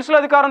 మనుషుల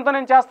అధికారంతో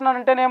నేను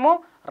చేస్తున్నానంటేనేమో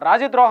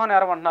రాజద్రోహ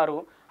నేరం అంటున్నారు.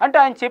 అంటే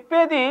ఆయన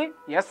చెప్పేది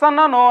ఎస్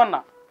అన్నా నో అన్నా,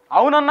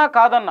 అవునన్నా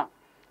కాదన్నా,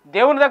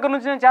 దేవుని దగ్గర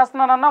నుంచి నేను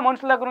చేస్తున్నానన్నా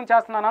మనుషుల దగ్గర నుంచి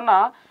చేస్తున్నానన్నా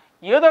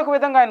ఏదో ఒక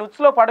విధంగా ఆయన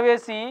ఉచ్చులో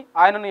పడవేసి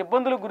ఆయనను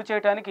ఇబ్బందులకు గురి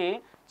చేయడానికి,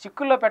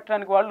 చిక్కుల్లో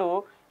పెట్టడానికి వాళ్ళు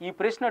ఈ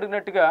ప్రశ్న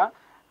అడిగినట్టుగా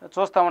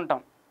చూస్తూ ఉంటాం.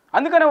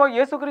 అందుకనే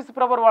యేసుక్రీస్తు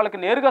ప్రభువు వాళ్ళకి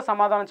నేరుగా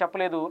సమాధానం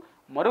చెప్పలేదు,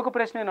 మరొక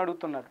ప్రశ్న నేను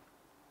అడుగుతున్నాడు.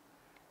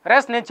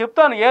 రేస్ నేను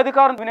చెప్తాను, ఏ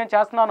అధికారం నేను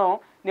చేస్తున్నానో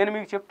నేను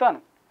మీకు చెప్తాను.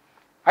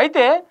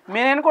 అయితే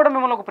నేను కూడా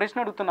మిమ్మల్ని ఒక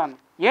ప్రశ్న అడుగుతున్నాను.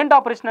 ఏంటి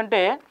ఆ ప్రశ్న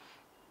అంటే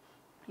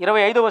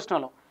 25వ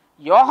వచనంలో,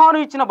 యోహాను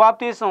ఇచ్చిన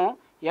బాప్తీసం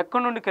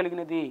ఎక్కడి నుండి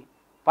కలిగినది?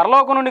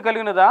 పరలోకం నుండి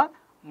కలిగినదా,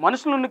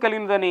 మనుషుల నుండి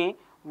కలిగినదని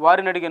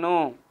వారిని అడిగాను.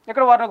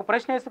 ఇక్కడ వారిని ఒక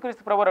ప్రశ్న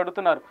యేసుక్రీస్తు ప్రభువు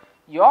అడుగుతున్నారు.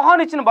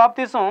 యోహాను ఇచ్చిన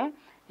బాప్తీసం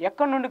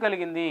ఎక్కడి నుండి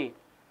కలిగింది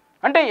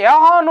అంటే,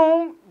 యోహాను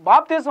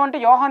బాప్తీసం అంటే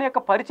యోహాను యొక్క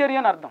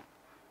పరిచర్య అని అర్థం.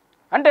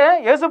 అంటే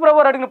యేసు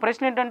ప్రభువు అడిగిన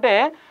ప్రశ్న ఏంటంటే,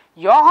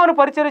 యోహాను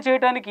పరిచర్య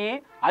చేయడానికి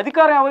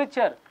అధికారం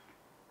ఎవరిచ్చారు?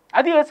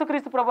 అది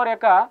యేసుక్రీస్తు ప్రభువు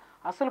యొక్క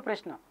అసలు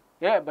ప్రశ్న.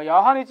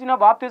 యోహాను ఇచ్చిన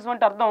బాప్తీసం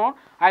అంటే అర్థం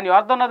ఆయన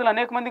యోర్దాను నదిలో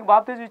అనేక మందికి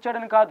బాప్తీసం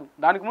ఇచ్చాడని కాదు.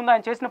 దానికి ముందు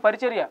ఆయన చేసిన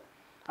పరిచర్య,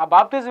 ఆ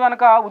బాప్తీసం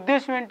వెనక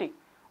ఉద్దేశం ఏంటి?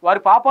 వారి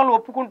పాపాలను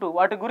ఒప్పుకుంటూ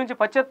వాటి గురించి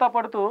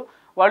పశ్చాత్తాపడుతూ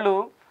వాళ్ళు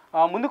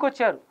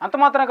ముందుకొచ్చారు. అంత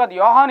మాత్రం కాదు,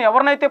 యోహాను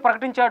ఎవరినైతే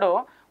ప్రకటించాడో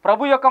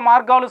ప్రభు యొక్క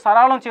మార్గాలు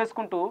సరళం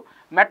చేసుకుంటూ,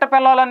 మెట్ట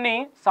పిల్లలన్నీ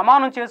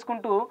సమానం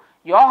చేసుకుంటూ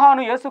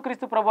యోహాను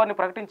యేసుక్రీస్తు ప్రభువుని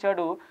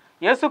ప్రకటించాడు.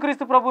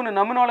 యేసుక్రీస్తు ప్రభువుని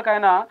నమ్మిన వాళ్ళకి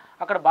ఆయన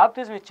అక్కడ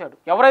బాప్తీసం ఇచ్చాడు.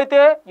 ఎవరైతే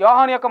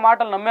యోహాను యొక్క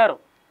మాటలు నమ్మారో,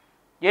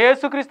 ఏ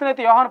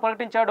యేసుక్రీస్తునైతే యోహాను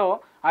ప్రకటించాడో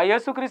ఆ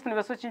యేసుక్రీస్తుని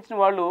విశ్వసించిన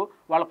వాళ్ళు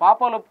వాళ్ళ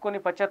పాపాలు ఒప్పుకొని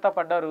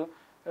పశ్చాత్తాపడ్డారు.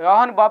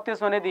 యోహాను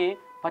బాప్తీసం అనేది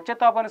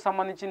పశ్చాత్తాపానికి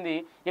సంబంధించింది.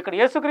 ఇక్కడ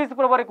యేసుక్రీస్తు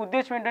ప్రభువు వారికి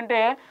ఉద్దేశం ఏంటంటే,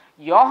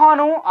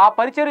 యోహాను ఆ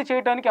పరిచర్య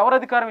చేయడానికి ఎవరు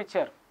అధికారం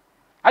ఇచ్చారు?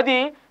 అది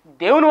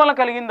దేవుని వల్ల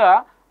కలిగిందా,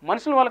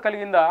 మనుషుల వల్ల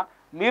కలిగిందా?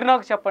 మీరు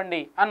నాకు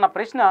చెప్పండి అన్న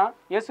ప్రశ్న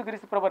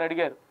యేసుక్రీస్తు ప్రభువు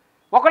అడిగారు.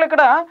 ఒకళ్ళు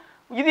ఇక్కడ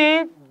ఇది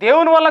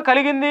దేవుని వల్ల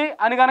కలిగింది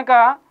అని కనుక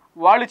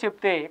వాళ్ళు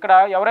చెప్తే, ఇక్కడ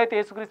ఎవరైతే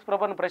యేసుక్రీస్తు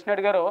ప్రభువుని ప్రశ్న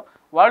అడిగారో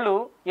వాళ్ళు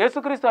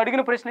యేసుక్రీస్తు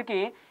అడిగిన ప్రశ్నకి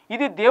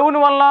ఇది దేవుని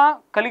వల్ల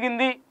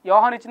కలిగింది,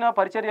 యోహాను ఇచ్చిన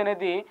పరిచర్య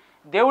అనేది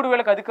దేవుడు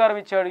వీళ్ళకి అధికారం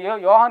ఇచ్చాడు,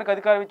 యోహానుకి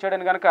అధికారం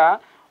ఇచ్చాడని కనుక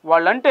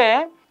వాళ్ళంటే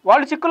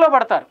వాళ్ళు చిక్కులో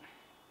పడతారు.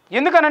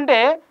 ఎందుకనంటే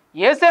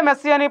యేసే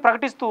మెస్సీ అని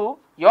ప్రకటిస్తూ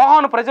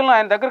యోహాను ప్రజలను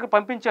ఆయన దగ్గరికి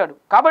పంపించాడు.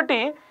 కాబట్టి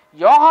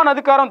యోహాను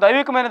అధికారం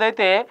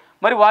దైవికమైనదైతే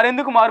మరి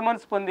వారెందుకు మారు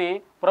మనసు పొంది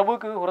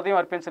ప్రభువుకి హృదయం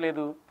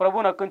అర్పించలేదు,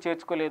 ప్రభువుని హక్కును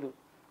చేర్చుకోలేదు?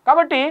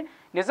 కాబట్టి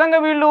నిజంగా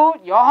వీళ్ళు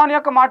యోహాను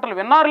యొక్క మాటలు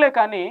విన్నారులే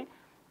కానీ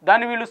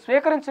దాన్ని వీళ్ళు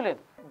స్వీకరించలేదు.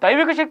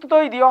 దైవిక శక్తితో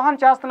ఇది యోహాను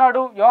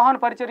చేస్తున్నాడు, యోహాను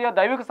పరిచర్య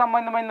దైవిక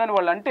సంబంధమైందని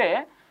వాళ్ళు అంటే,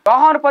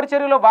 యోహాను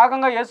పరిచర్యలో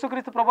భాగంగా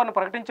యేసుక్రీస్తు ప్రభువుని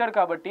ప్రకటించాడు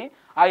కాబట్టి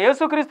ఆ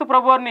యేసుక్రీస్తు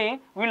ప్రభువుని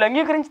వీళ్ళు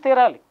అంగీకరించి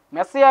తీరాలి.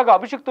 మెస్సీయాగా,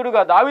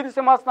 అభిషిక్తుడుగా, దావీదు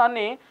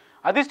సింహాసనాన్ని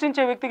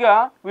అధిష్ఠించే వ్యక్తిగా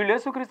వీళ్ళు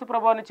యేసుక్రీస్తు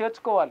ప్రభువుని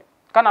చేర్చుకోవాలి.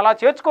 కానీ అలా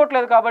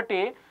చేర్చుకోవట్లేదు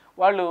కాబట్టి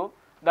వాళ్ళు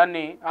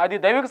దాన్ని అది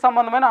దైవిక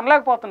సంబంధమైన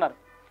అనలేకపోతున్నారు.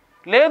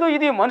 లేదు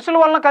ఇది మనుషుల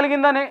వలన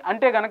కలిగిందని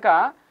అంటే గనక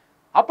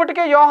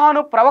అప్పటికే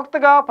యోహాను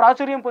ప్రవక్తగా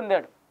ప్రాచుర్యం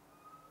పొందాడు.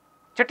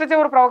 చిట్ట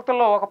చివరి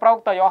ప్రవక్తల్లో ఒక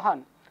ప్రవక్త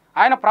యోహాను.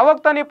 ఆయన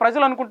ప్రవక్త అని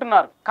ప్రజలు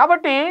అనుకుంటున్నారు.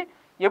 కాబట్టి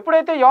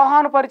ఎప్పుడైతే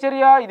యోహాను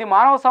పరిచర్య ఇది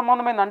మానవ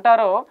సంబంధమైంది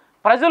అంటారో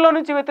ప్రజల్లో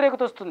నుంచి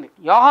వ్యతిరేకత వస్తుంది.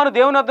 యోహాను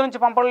దేవుని వద్ద నుంచి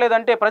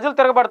పంపలేదంటే ప్రజలు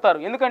తిరగబడతారు.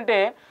 ఎందుకంటే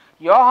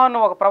యోహాను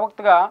ఒక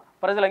ప్రవక్తగా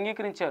ప్రజలు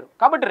అంగీకరించారు.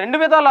 కాబట్టి రెండు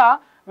విధాల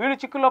వీళ్ళు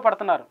చిక్కుల్లో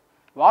పడుతున్నారు.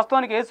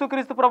 వాస్తవానికి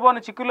యేసుక్రీస్తు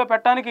ప్రభువుని చిక్కుల్లో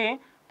పెట్టడానికి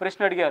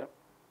ప్రశ్న అడిగారు.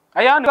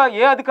 అయ్యా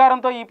ఏ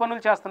అధికారంతో ఈ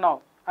పనులు చేస్తున్నావు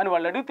అని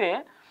వాళ్ళు అడిగితే,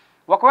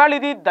 ఒకవేళ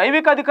ఇది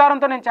దైవిక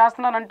అధికారంతో నేను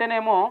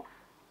చేస్తున్నానంటేనేమో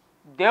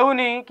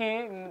దేవునికి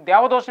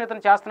దేవదోషణ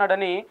ఇతను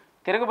చేస్తున్నాడని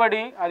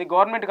తిరగబడి అది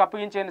గవర్నమెంట్కి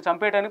అప్పగించి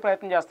చంపేయడానికి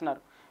ప్రయత్నం చేస్తున్నారు.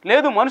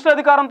 లేదు మనుషుల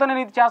అధికారంతో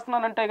నేను ఇది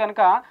చేస్తున్నానంటే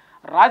కనుక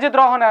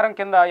రాజద్రోహ నేరం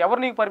కింద ఎవరు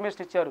నీకు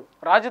పర్మిషన్ ఇచ్చారు?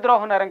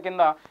 రాజద్రోహ నేరం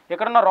కింద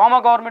ఎక్కడున్న రోమా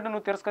గవర్నమెంట్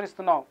నువ్వు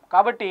తిరస్కరిస్తున్నావు.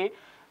 కాబట్టి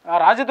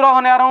రాజద్రోహ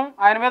నేరం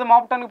ఆయన మీద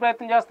మోపటానికి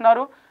ప్రయత్నం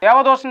చేస్తున్నారు.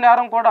 దేవదోష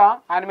నేరం కూడా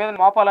ఆయన మీద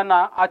మోపాలన్న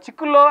ఆ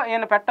చిక్కుల్లో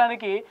ఆయన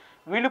పెట్టడానికి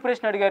వీళ్ళు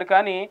ప్రశ్న అడిగారు.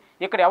 కానీ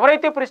ఇక్కడ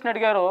ఎవరైతే ప్రశ్న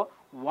అడిగారో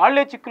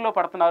వాళ్లే చిక్కుల్లో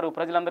పడుతున్నారు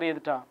ప్రజలందరూ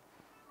ఎదుట.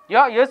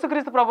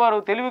 యేసుక్రీస్తు ప్రభువారు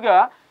తెలివిగా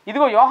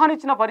ఇదిగో యోహాను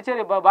ఇచ్చిన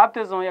పరిచర్య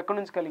బాప్తిజం ఎక్కడి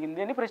నుంచి కలిగింది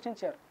అని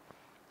ప్రశ్నించారు.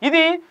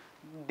 ఇది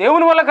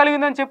దేవుని వల్ల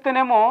కలిగిందని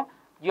చెప్తేనేమో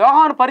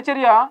యోహాను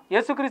పరిచర్య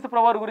యేసుక్రీస్తు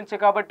ప్రభువారి గురించే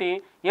కాబట్టి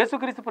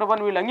యేసుక్రీస్తు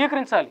ప్రభువారిని వీళ్ళు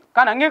అంగీకరించాలి.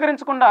 కానీ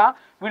అంగీకరించకుండా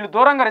వీళ్ళు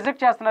దూరంగా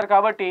రిజెక్ట్ చేస్తున్నారు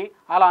కాబట్టి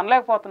అలా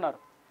అనలేకపోతున్నారు.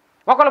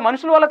 ఒకవేళ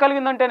మనుషుల వల్ల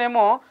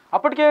కలిగిందంటేనేమో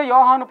అప్పటికే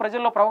యోహాను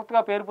ప్రజల్లో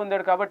ప్రవక్తగా పేరు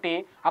పొందాడు కాబట్టి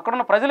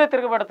అక్కడున్న ప్రజలే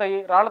తిరగబడతాయి,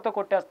 రాళ్లతో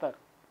కొట్టేస్తారు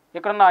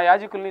ఇక్కడున్న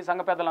యాజకుల్ని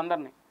సంఘ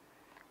పెద్దలందరినీ.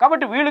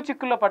 కాబట్టి వీళ్ళు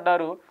చిక్కుల్లో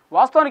పడ్డారు.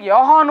 వాస్తవానికి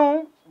యోహాను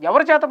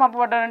ఎవరి చేత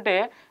పంపబడ్డాడంటే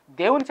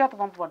దేవుని చేత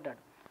పంపబడ్డాడు.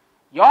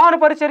 యోహాను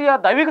పరిచర్య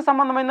దైవిక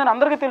సంబంధమైందని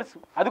అందరికీ తెలుసు.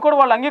 అది కూడా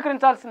వాళ్ళు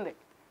అంగీకరించాల్సిందే.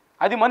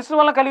 అది మనుషుల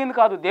వల్ల కలిగింది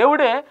కాదు.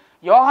 దేవుడే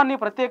యోహాన్ని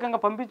ప్రత్యేకంగా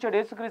పంపించాడు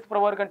యేసుక్రీస్తు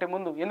ప్రభువారి కంటే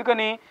ముందు.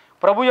 ఎందుకని?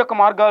 ప్రభు యొక్క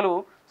మార్గాలు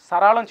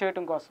సరళం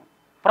చేయటం కోసం,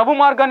 ప్రభు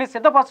మార్గాన్ని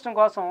సిద్ధపరచడం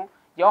కోసం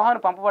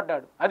యోహాను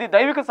పంపబడ్డాడు. అది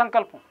దైవిక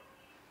సంకల్పం.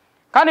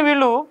 కానీ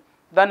వీళ్ళు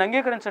దాన్ని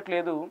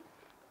అంగీకరించట్లేదు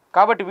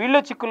కాబట్టి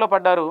వీళ్ళే చిక్కుల్లో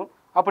పడ్డారు.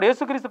 అప్పుడు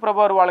యేసుక్రీస్తు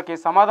ప్రభువారు వాళ్ళకి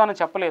సమాధానం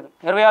చెప్పలేదు.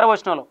 26వ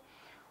వచనంలో,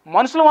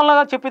 మనుషుల వల్ల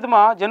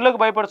చెప్పిదమా జనులకు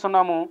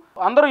భయపడుతున్నాము,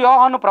 అందరూ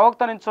యోహాను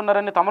ప్రవక్త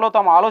నించున్నారని తమలో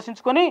తాము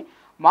ఆలోచించుకొని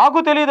మాకు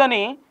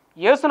తెలియదని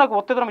యేసునకు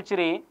ఉత్తరం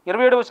ఇచ్చిరి.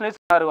 27వ వచనం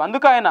ఇస్తున్నారు.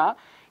 అందుకు ఆయన,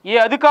 ఏ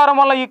అధికారం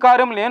వల్ల ఈ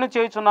కార్యం నేను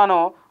చేయుచున్నానో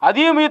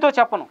అది మీతో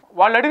చెప్పను.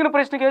 వాళ్ళు అడిగిన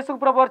ప్రశ్నకి యేసు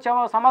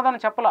ప్రభువారు సమాధానం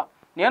చెప్పలా.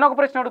 నేను ఒక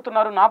ప్రశ్న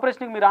అడుగుతున్నారు, నా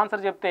ప్రశ్నకి మీరు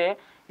ఆన్సర్ చెప్తే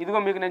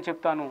ఇదిగో మీకు నేను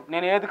చెప్తాను,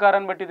 నేను ఏ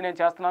అధికారాన్ని బట్టి ఇది నేను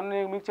చేస్తున్నాను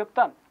నేను మీకు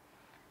చెప్తాను.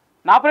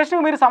 నా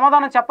ప్రశ్నకు మీరు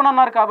సమాధానం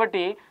చెప్పనన్నారు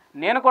కాబట్టి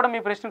నేను కూడా మీ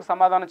ప్రశ్నకు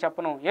సమాధానం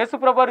చెప్పను. యేసు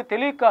ప్రభువారు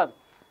తెలియక కాదు,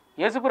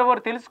 యేసు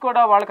ప్రభువారు తెలిసి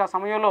కూడా వాళ్ళకి ఆ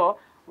సమయంలో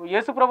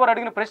యేసు ప్రభువారు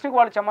అడిగిన ప్రశ్నకు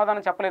వాళ్ళు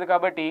సమాధానం చెప్పలేదు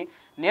కాబట్టి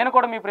నేను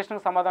కూడా మీ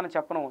ప్రశ్నకు సమాధానం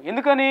చెప్పను.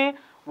 ఎందుకని?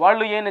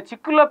 వాళ్ళు ఈయన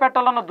చిక్కుల్లో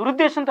పెట్టాలన్న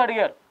దురుద్దేశంతో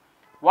అడిగారు.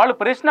 వాళ్ళు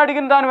ప్రశ్న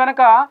అడిగిన దాని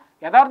వెనక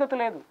యథార్థత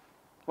లేదు,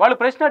 వాళ్ళు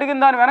ప్రశ్న అడిగిన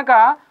దాని వెనక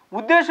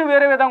ఉద్దేశం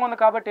వేరే విధంగా ఉంది.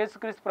 కాబట్టి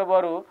యేసుక్రీస్తు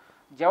ప్రభువారు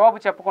జవాబు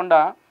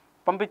చెప్పకుండా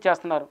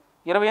పంపించేస్తున్నారు.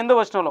 28వ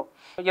వచనంలో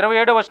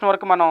 27వ వచనం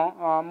వరకు మనం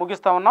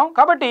ముగిస్తూ ఉన్నాం.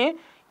 కాబట్టి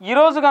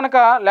ఈరోజు కనుక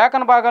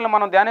లేఖన భాగాలు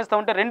మనం ధ్యానిస్తూ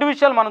ఉంటే రెండు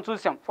విషయాలు మనం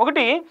చూసాం.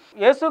 ఒకటి,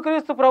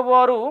 యేసుక్రీస్తు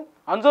ప్రభువారు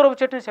అంజూరపు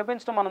చెట్టుని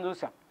శపించడం మనం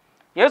చూసాం.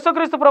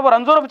 యేసుక్రీస్తు ప్రభువారు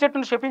అంజూరపు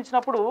చెట్టుని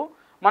శపించినప్పుడు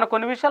మనకు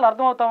కొన్ని విషయాలు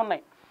అర్థమవుతూ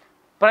ఉన్నాయి.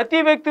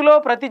 ప్రతి వ్యక్తిలో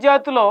ప్రతి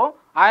జాతిలో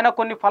ఆయన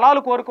కొన్ని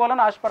ఫలాలు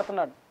కోరుకోవాలని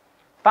ఆశపడుతున్నాడు.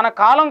 తన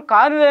కాలం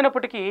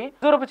కానిదైనప్పటికీ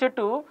అంజూరపు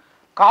చెట్టు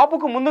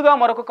కాపుకు ముందుగా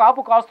మరొక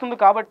కాపు కాస్తుంది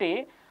కాబట్టి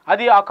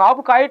అది ఆ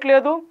కాపు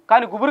కాయట్లేదు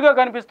కానీ గుబురుగా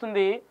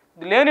కనిపిస్తుంది,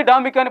 లేని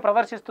డాంబికాన్ని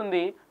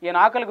ప్రదర్శిస్తుంది. ఈయన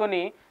ఆకలి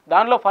కొని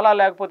దానిలో ఫలాలు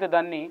లేకపోతే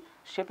దాన్ని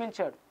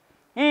శపించాడు.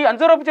 ఈ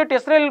అంజూరపు చెట్టు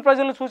ఇశ్రాయేలు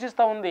ప్రజలను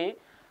సూచిస్తూ ఉంది.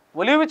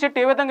 ఒలివ చెట్టు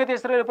ఏ విధంగా అయితే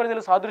ఇశ్రాయేలు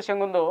ప్రజలు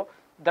సాదృశ్యంగా ఉందో,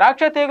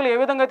 ద్రాక్ష తీగలు ఏ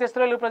విధంగా అయితే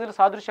ఇశ్రాయేలు ప్రజలు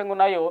సాదృశ్యంగా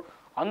ఉన్నాయో,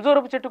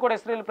 అంజూరపు చెట్టు కూడా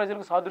ఇశ్రాయేలు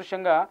ప్రజలకు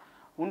సాదృశ్యంగా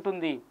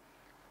ఉంటుంది.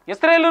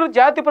 ఇశ్రాయేలు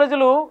జాతి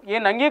ప్రజలు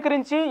ఈయన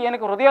అంగీకరించి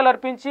ఈయనకు హృదయాలు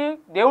అర్పించి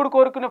దేవుడు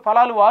కోరుకునే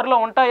ఫలాలు వారిలో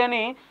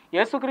ఉంటాయని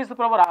యేసుక్రీస్తు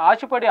ప్రభువు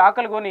ఆశపడి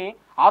ఆకలి కొని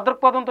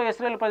ఆదృక్పదంతో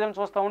ఇశ్రాయేలు ప్రజలను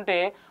చూస్తూ ఉంటే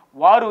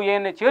వారు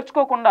ఈయన్ని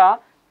చేర్చుకోకుండా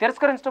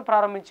తిరస్కరించడం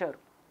ప్రారంభించారు.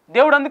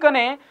 దేవుడు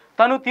అందుకనే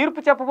తను తీర్పు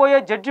చెప్పబోయే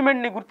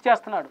జడ్జిమెంట్ని గుర్తు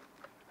చేస్తున్నాడు.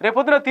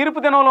 రేపొద్దున తీర్పు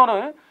దినంలోనూ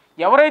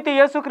ఎవరైతే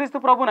యేసుక్రీస్తు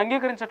ప్రభువుని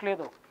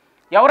అంగీకరించట్లేదో,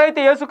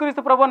 ఎవరైతే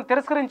యేసుక్రీస్తు ప్రభువుని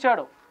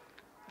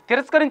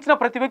తిరస్కరించిన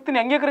ప్రతి వ్యక్తిని,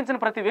 అంగీకరించిన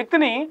ప్రతి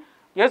వ్యక్తిని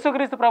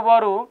యేసుక్రీస్తు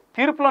ప్రభువారు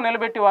తీర్పులో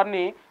నిలబెట్టి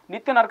వారిని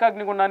నిత్య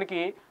నరకాగ్నిగుండానికి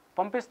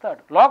పంపిస్తాడు.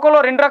 లోకంలో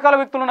రెండు రకాల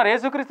వ్యక్తులు ఉన్నారు.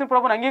 యేసుక్రీస్తు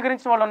ప్రభువుని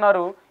అంగీకరించిన వాళ్ళు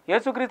ఉన్నారు,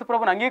 యేసుక్రీస్తు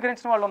ప్రభువుని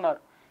అంగీకరించిన వాళ్ళు ఉన్నారు.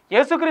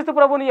 యేసుక్రీస్తు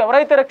ప్రభువుని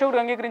ఎవరైతే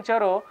రక్షకుడు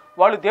అంగీకరించారో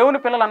వాళ్ళు దేవుని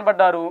పిల్లలు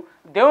అనబడ్డారు.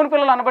 దేవుని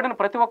పిల్లలు అనబడిన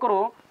ప్రతి ఒక్కరూ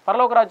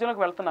పరలోక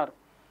రాజ్యంలోకి వెళ్తున్నారు.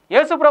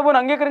 యేసు ప్రభువుని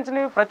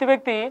అంగీకరించిన ప్రతి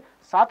వ్యక్తి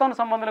సాతాను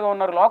సంబంధులుగా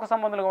ఉన్నారు, లోక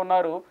సంబంధులుగా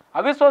ఉన్నారు,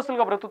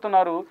 అవిశ్వాసులుగా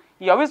బ్రతుకుతున్నారు.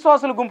 ఈ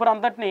అవిశ్వాసుల గుంపును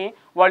అంతటినీ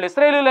వాళ్ళు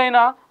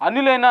ఇశ్రాయేలీయులైనా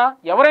అన్యులైనా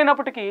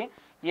ఎవరైనప్పటికీ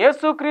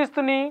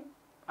యేసుక్రీస్తుని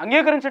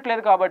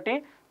అంగీకరించట్లేదు కాబట్టి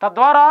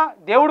తద్వారా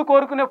దేవుడు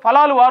కోరుకునే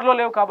ఫలాలు వారిలో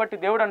లేవు కాబట్టి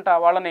దేవుడంట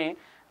వాళ్ళని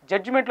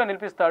జడ్జిమెంట్లో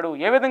నిలిపిస్తాడు.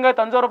 ఏ విధంగా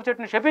అంజూరపు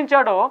చెట్టుని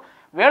శపించాడో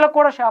వీళ్ళకు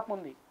కూడా శాపం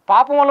ఉంది.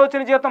 పాపం వల్ల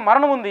వచ్చిన జీతం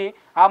మరణం ఉంది.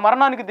 ఆ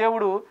మరణానికి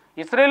దేవుడు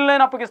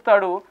ఇశ్రాయేలునైనా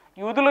అప్పగిస్తాడు,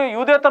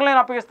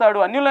 యూదేతరులైనా అప్పగిస్తాడు,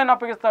 అన్యులైనా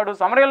అప్పగిస్తాడు,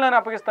 సమరయులైనా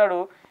అప్పగిస్తాడు.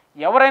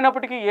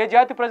 ఎవరైనప్పటికీ, ఏ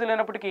జాతి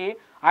ప్రజలైనప్పటికీ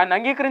ఆయన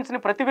అంగీకరించిన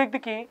ప్రతి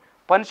వ్యక్తికి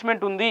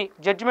పనిష్మెంట్ ఉంది,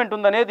 జడ్జిమెంట్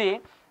ఉంది అనేది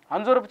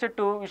అంజూరపు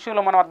చెట్టు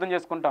విషయంలో మనం అర్థం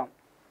చేసుకుంటాం.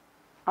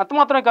 అంత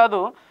మాత్రమే కాదు,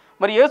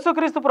 మరి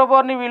యేసుక్రీస్తు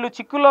ప్రభువారిని వీళ్ళు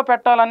చిక్కుల్లో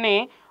పెట్టాలని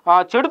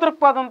చెడు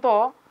దృక్పథంతో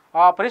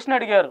ప్రశ్న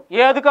అడిగారు.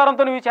 ఏ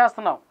అధికారంతో నువ్వు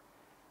చేస్తున్నావు?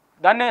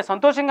 దాన్ని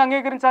సంతోషంగా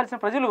అంగీకరించాల్సిన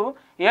ప్రజలు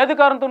ఏ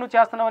అధికారంతో నువ్వు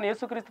చేస్తున్నావు అని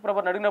యేసుక్రీస్తు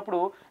ప్రభువారిని అడిగినప్పుడు,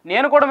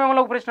 నేను కూడా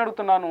మిమ్మల్ని ఒక ప్రశ్న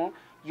అడుగుతున్నాను,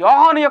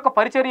 యోహాను యొక్క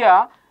పరిచర్య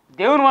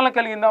దేవుని వల్ల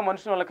కలిగిందా,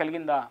 మనుషుల వల్ల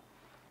కలిగిందా?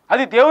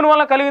 అది దేవుని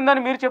వల్ల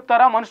కలిగిందని మీరు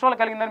చెప్తారా, మనుషుల వల్ల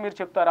కలిగిందని మీరు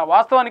చెప్తారా?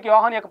 వాస్తవానికి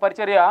యోహాను యొక్క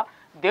పరిచర్య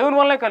దేవుని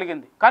వల్లనే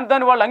కలిగింది, కానీ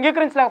దాన్ని వాళ్ళు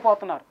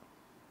అంగీకరించలేకపోతున్నారు.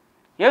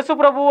 యేసు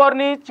ప్రభు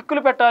వారిని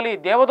చిక్కులు పెట్టాలి,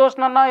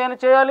 దేవదోషణన్నా ఆయన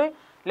చేయాలి,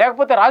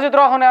 లేకపోతే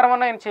రాజద్రోహం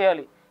నేరమన్నా ఆయన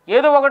చేయాలి,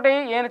 ఏదో ఒకటి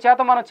ఈయన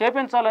చేత మనం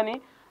చేపించాలని,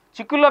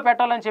 చిక్కుల్లో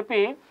పెట్టాలని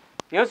చెప్పి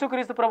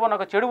యేసుక్రీస్తు ప్రభు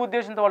ఒక చెడు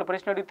ఉద్దేశంతో వాళ్ళు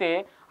ప్రశ్న అడిగితే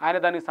ఆయన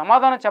దానికి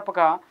సమాధానం చెప్పక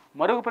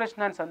మరొక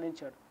ప్రశ్న ఆయన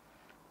సంధించాడు.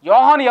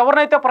 యోహాను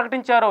ఎవరినైతే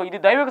ప్రకటించారో ఇది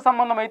దైవిక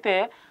సంబంధం అయితే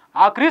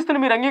ఆ క్రీస్తుని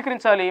మీరు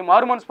అంగీకరించాలి,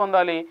 మారు మనసు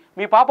పొందాలి,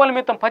 మీ పాపాల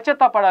నిమిత్తం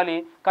పశ్చాత్తాపడాలి,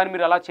 కానీ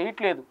మీరు అలా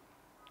చేయట్లేదు.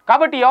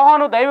 కాబట్టి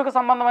యోహాను దైవిక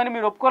సంబంధం అని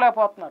మీరు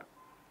ఒప్పుకోలేకపోతున్నారు.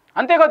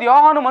 అంతేకాదు,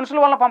 యోహాను మనుషుల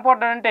వల్ల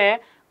పంపబడ్డాడంటే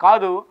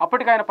కాదు,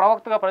 అప్పటికి ఆయన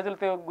ప్రవక్తగా ప్రజలు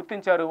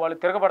గుర్తించారు, వాళ్ళు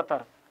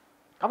తిరగబడతారు.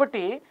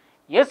 కాబట్టి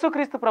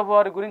యేసుక్రీస్తు ప్రభు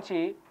వారి గురించి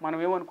మనం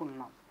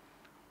ఏమనుకుంటున్నాం?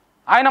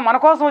 ఆయన మన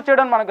కోసం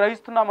వచ్చాడని మనం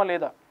గ్రహిస్తున్నామా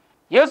లేదా?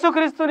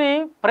 యేసుక్రీస్తుని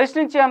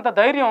ప్రశ్నించే అంత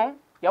ధైర్యం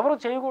ఎవరు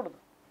చేయకూడదు.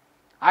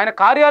 ఆయన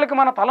కార్యాలకు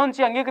మన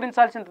తలంచి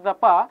అంగీకరించాల్సింది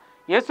తప్ప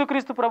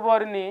యేసుక్రీస్తు ప్రభు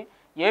వారిని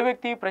ఏ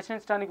వ్యక్తి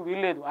ప్రశ్నించడానికి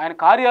వీల్లేదు. ఆయన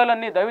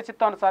కార్యాలన్నీ దైవ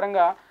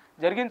చిత్తానుసారంగా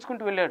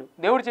జరిగించుకుంటూ వెళ్ళాడు.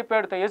 దేవుడు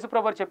చెప్పాడు,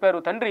 యేసుప్రభు వారు చెప్పారు,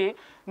 తండ్రి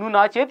నువ్వు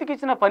నా చేతికి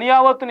ఇచ్చిన పని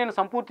యావత్తు నేను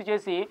సంపూర్తి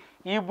చేసి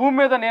ఈ భూమి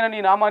మీద నేను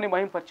నీ నామాన్ని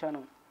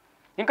మహింపరిచాను,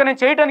 ఇంకా నేను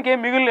చేయడానికి ఏం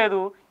మిగిలిలేదు,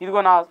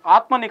 ఇదిగో నా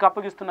ఆత్మ నీకు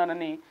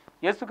అప్పగిస్తున్నానని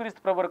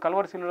యేసుక్రీస్తు ప్రభు వారు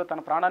కల్వరి శిలువలో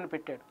తన ప్రాణాన్ని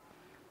పెట్టాడు.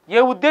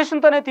 ఏ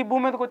ఉద్దేశంతోనైతే ఈ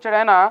భూమి మీదకి వచ్చాడు,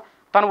 ఆయన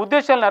తన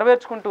ఉద్దేశాలు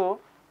నెరవేర్చుకుంటూ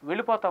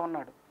వెళ్ళిపోతూ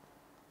ఉన్నాడు.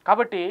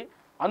 కాబట్టి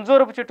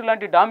అంజూరపు చెట్టు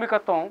లాంటి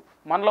డాంబికత్వం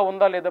మనలో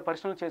ఉందా లేదా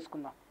పరిశీలన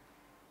చేసుకుందాం.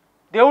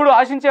 దేవుడు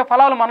ఆశించే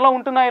ఫలాలు మనలో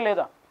ఉంటున్నాయా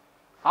లేదా?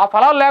 ఆ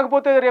ఫలాలు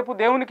లేకపోతే రేపు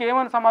దేవునికి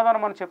ఏమని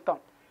సమాధానం మనం చెప్తాం?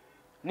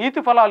 నీతి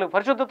ఫలాలు,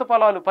 పరిశుద్ధత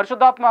ఫలాలు,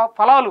 పరిశుద్ధాత్మ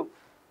ఫలాలు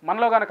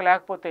మనలో కనుక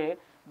లేకపోతే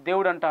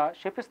దేవుడంట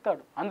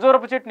శపిస్తాడు.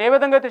 అంజూరపు చెట్టుని ఏ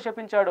విధంగా అయితే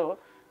శపించాడో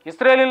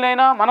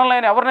ఇశ్రాయేలీయులనైనా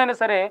మనల్నైనా ఎవరినైనా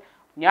సరే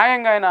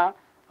న్యాయంగా ఆయన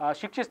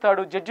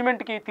శిక్షిస్తాడు.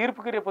 జడ్జిమెంట్కి,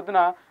 తీర్పుకి రేపొద్దున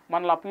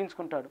మనల్ని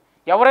అప్పగించుకుంటాడు.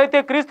 ఎవరైతే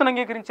క్రీస్తుని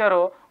అంగీకరించారో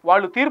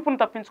వాళ్ళు తీర్పును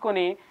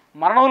తప్పించుకొని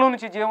మరణంలో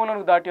నుంచి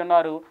జీవంలోనికి దాటి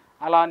ఉన్నారు.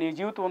 అలా నీ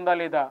జీవితం ఉందా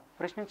లేదా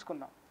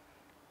ప్రశ్నించుకుందాం.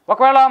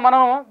 ఒకవేళ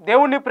మనం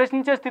దేవుణ్ణి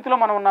ప్రశ్నించే స్థితిలో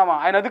మనం ఉన్నామా?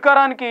 ఆయన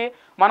అధికారానికి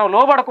మనం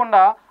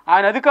లోబడకుండా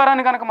ఆయన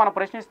అధికారాన్ని కనుక మనం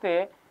ప్రశ్నిస్తే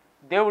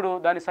దేవుడు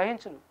దాన్ని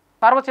సహించడు.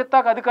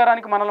 సర్వచిత్తాక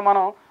అధికారానికి మనల్ని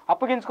మనం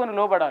అప్పగించుకొని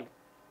లోబడాలి.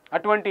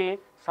 అటువంటి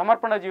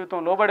సమర్పణ జీవితం,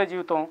 లోబడే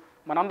జీవితం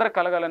మనందరికి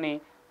కలగాలని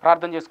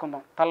ప్రార్థన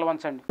చేసుకుందాం. తల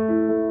వంచండి.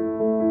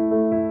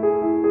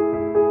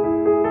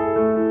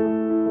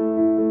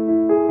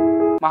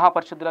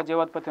 మహాపరిశుద్ధుల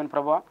జీవాధిపతి అయిన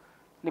ప్రభువా,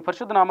 నీ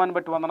పరిశుద్ధ నామాన్ని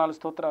బట్టి వందనాలు,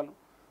 స్తోత్రాలు.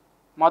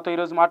 మాతో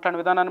ఈరోజు మాట్లాడిన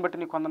విధానాన్ని బట్టి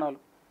నీకు వందనాలు.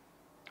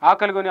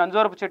 ఆకలిగొని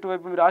అంజూరపు చెట్టు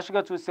వైపు మీరు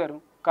ఆశగా చూశారు,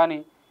 కానీ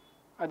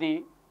అది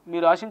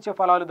మీరు ఆశించే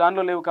ఫలాలు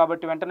దానిలో లేవు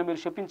కాబట్టి వెంటనే మీరు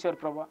శపించారు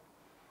ప్రభువా.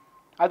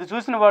 అది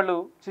చూసిన వాళ్ళు,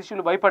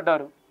 శిష్యులు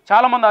భయపడ్డారు,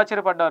 చాలామంది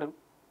ఆశ్చర్యపడ్డారు.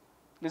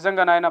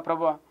 నిజంగా నాయన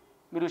ప్రభువా,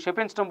 మీరు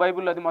శపించడం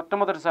బైబిల్లో అది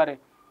మొట్టమొదటిసారే.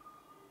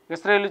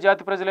 ఇశ్రాయేలు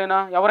జాతి ప్రజలైనా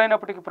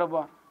ఎవరైనప్పటికీ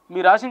ప్రభువా,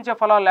 మీరు ఆశించే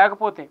ఫలాలు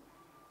లేకపోతే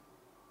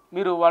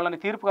మీరు వాళ్ళని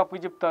తీర్పుకు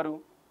అప్పచెప్తారు,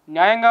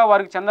 న్యాయంగా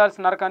వారికి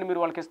చెందాల్సిన నరకాన్ని మీరు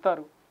వాళ్ళకి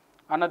ఇస్తారు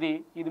అన్నది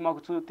ఇది మాకు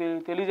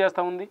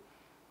తెలియజేస్తూ ఉంది.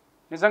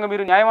 నిజంగా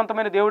మీరు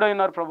న్యాయవంతమైన దేవుడు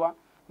అయినారు ప్రభువా.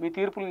 మీ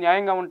తీర్పులు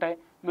న్యాయంగా ఉంటాయి.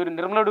 మీరు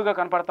నిర్మలుడుగా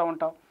కనపడతా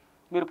ఉంటావు,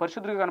 మీరు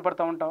పరిశుద్ధుడిగా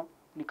కనపడతా ఉంటావు.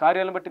 నీ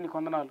కార్యాలను బట్టి నీకు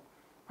వందనాలు.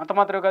 అంత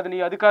మాత్రమే కాదు, నీ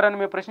అధికారాన్ని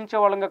మేము ప్రశ్నించే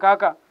వాళ్ళంగా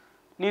కాక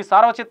నీ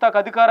సార్వచిత్తాక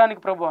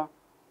అధికారానికి ప్రభువా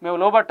మేము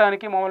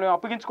లోబట్టడానికి, మమ్మల్ని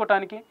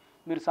అప్పగించుకోవటానికి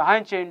మీరు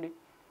సహాయం చేయండి.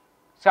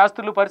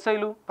 శాస్త్రులు,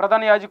 పరిసయ్యులు,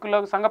 ప్రధాన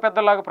యాజకుల్లాగా, సంఘ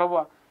పెద్దల్లాగా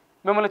ప్రభువా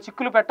మిమ్మల్ని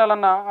చిక్కులు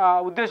పెట్టాలన్న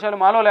ఉద్దేశాలు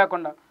మాలో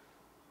లేకుండా,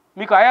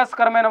 మీకు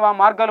ఆయాసకరమైన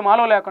మార్గాలు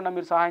మాలో లేకుండా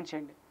మీరు సహాయం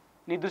చేయండి.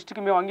 నీ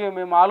దృష్టికి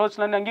మేము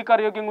ఆలోచనలన్నీ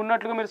అంగీకారయోగ్యంగా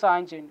ఉన్నట్లుగా మీరు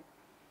సహాయం చేయండి.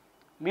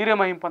 మీరే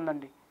మహిమ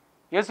పొందండి.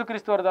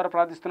 యేసుక్రీస్తు వారి ద్వారా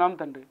ప్రార్థిస్తున్నాం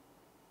తండ్రి.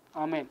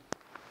 ఆమేన్.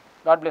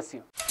 God bless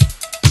you.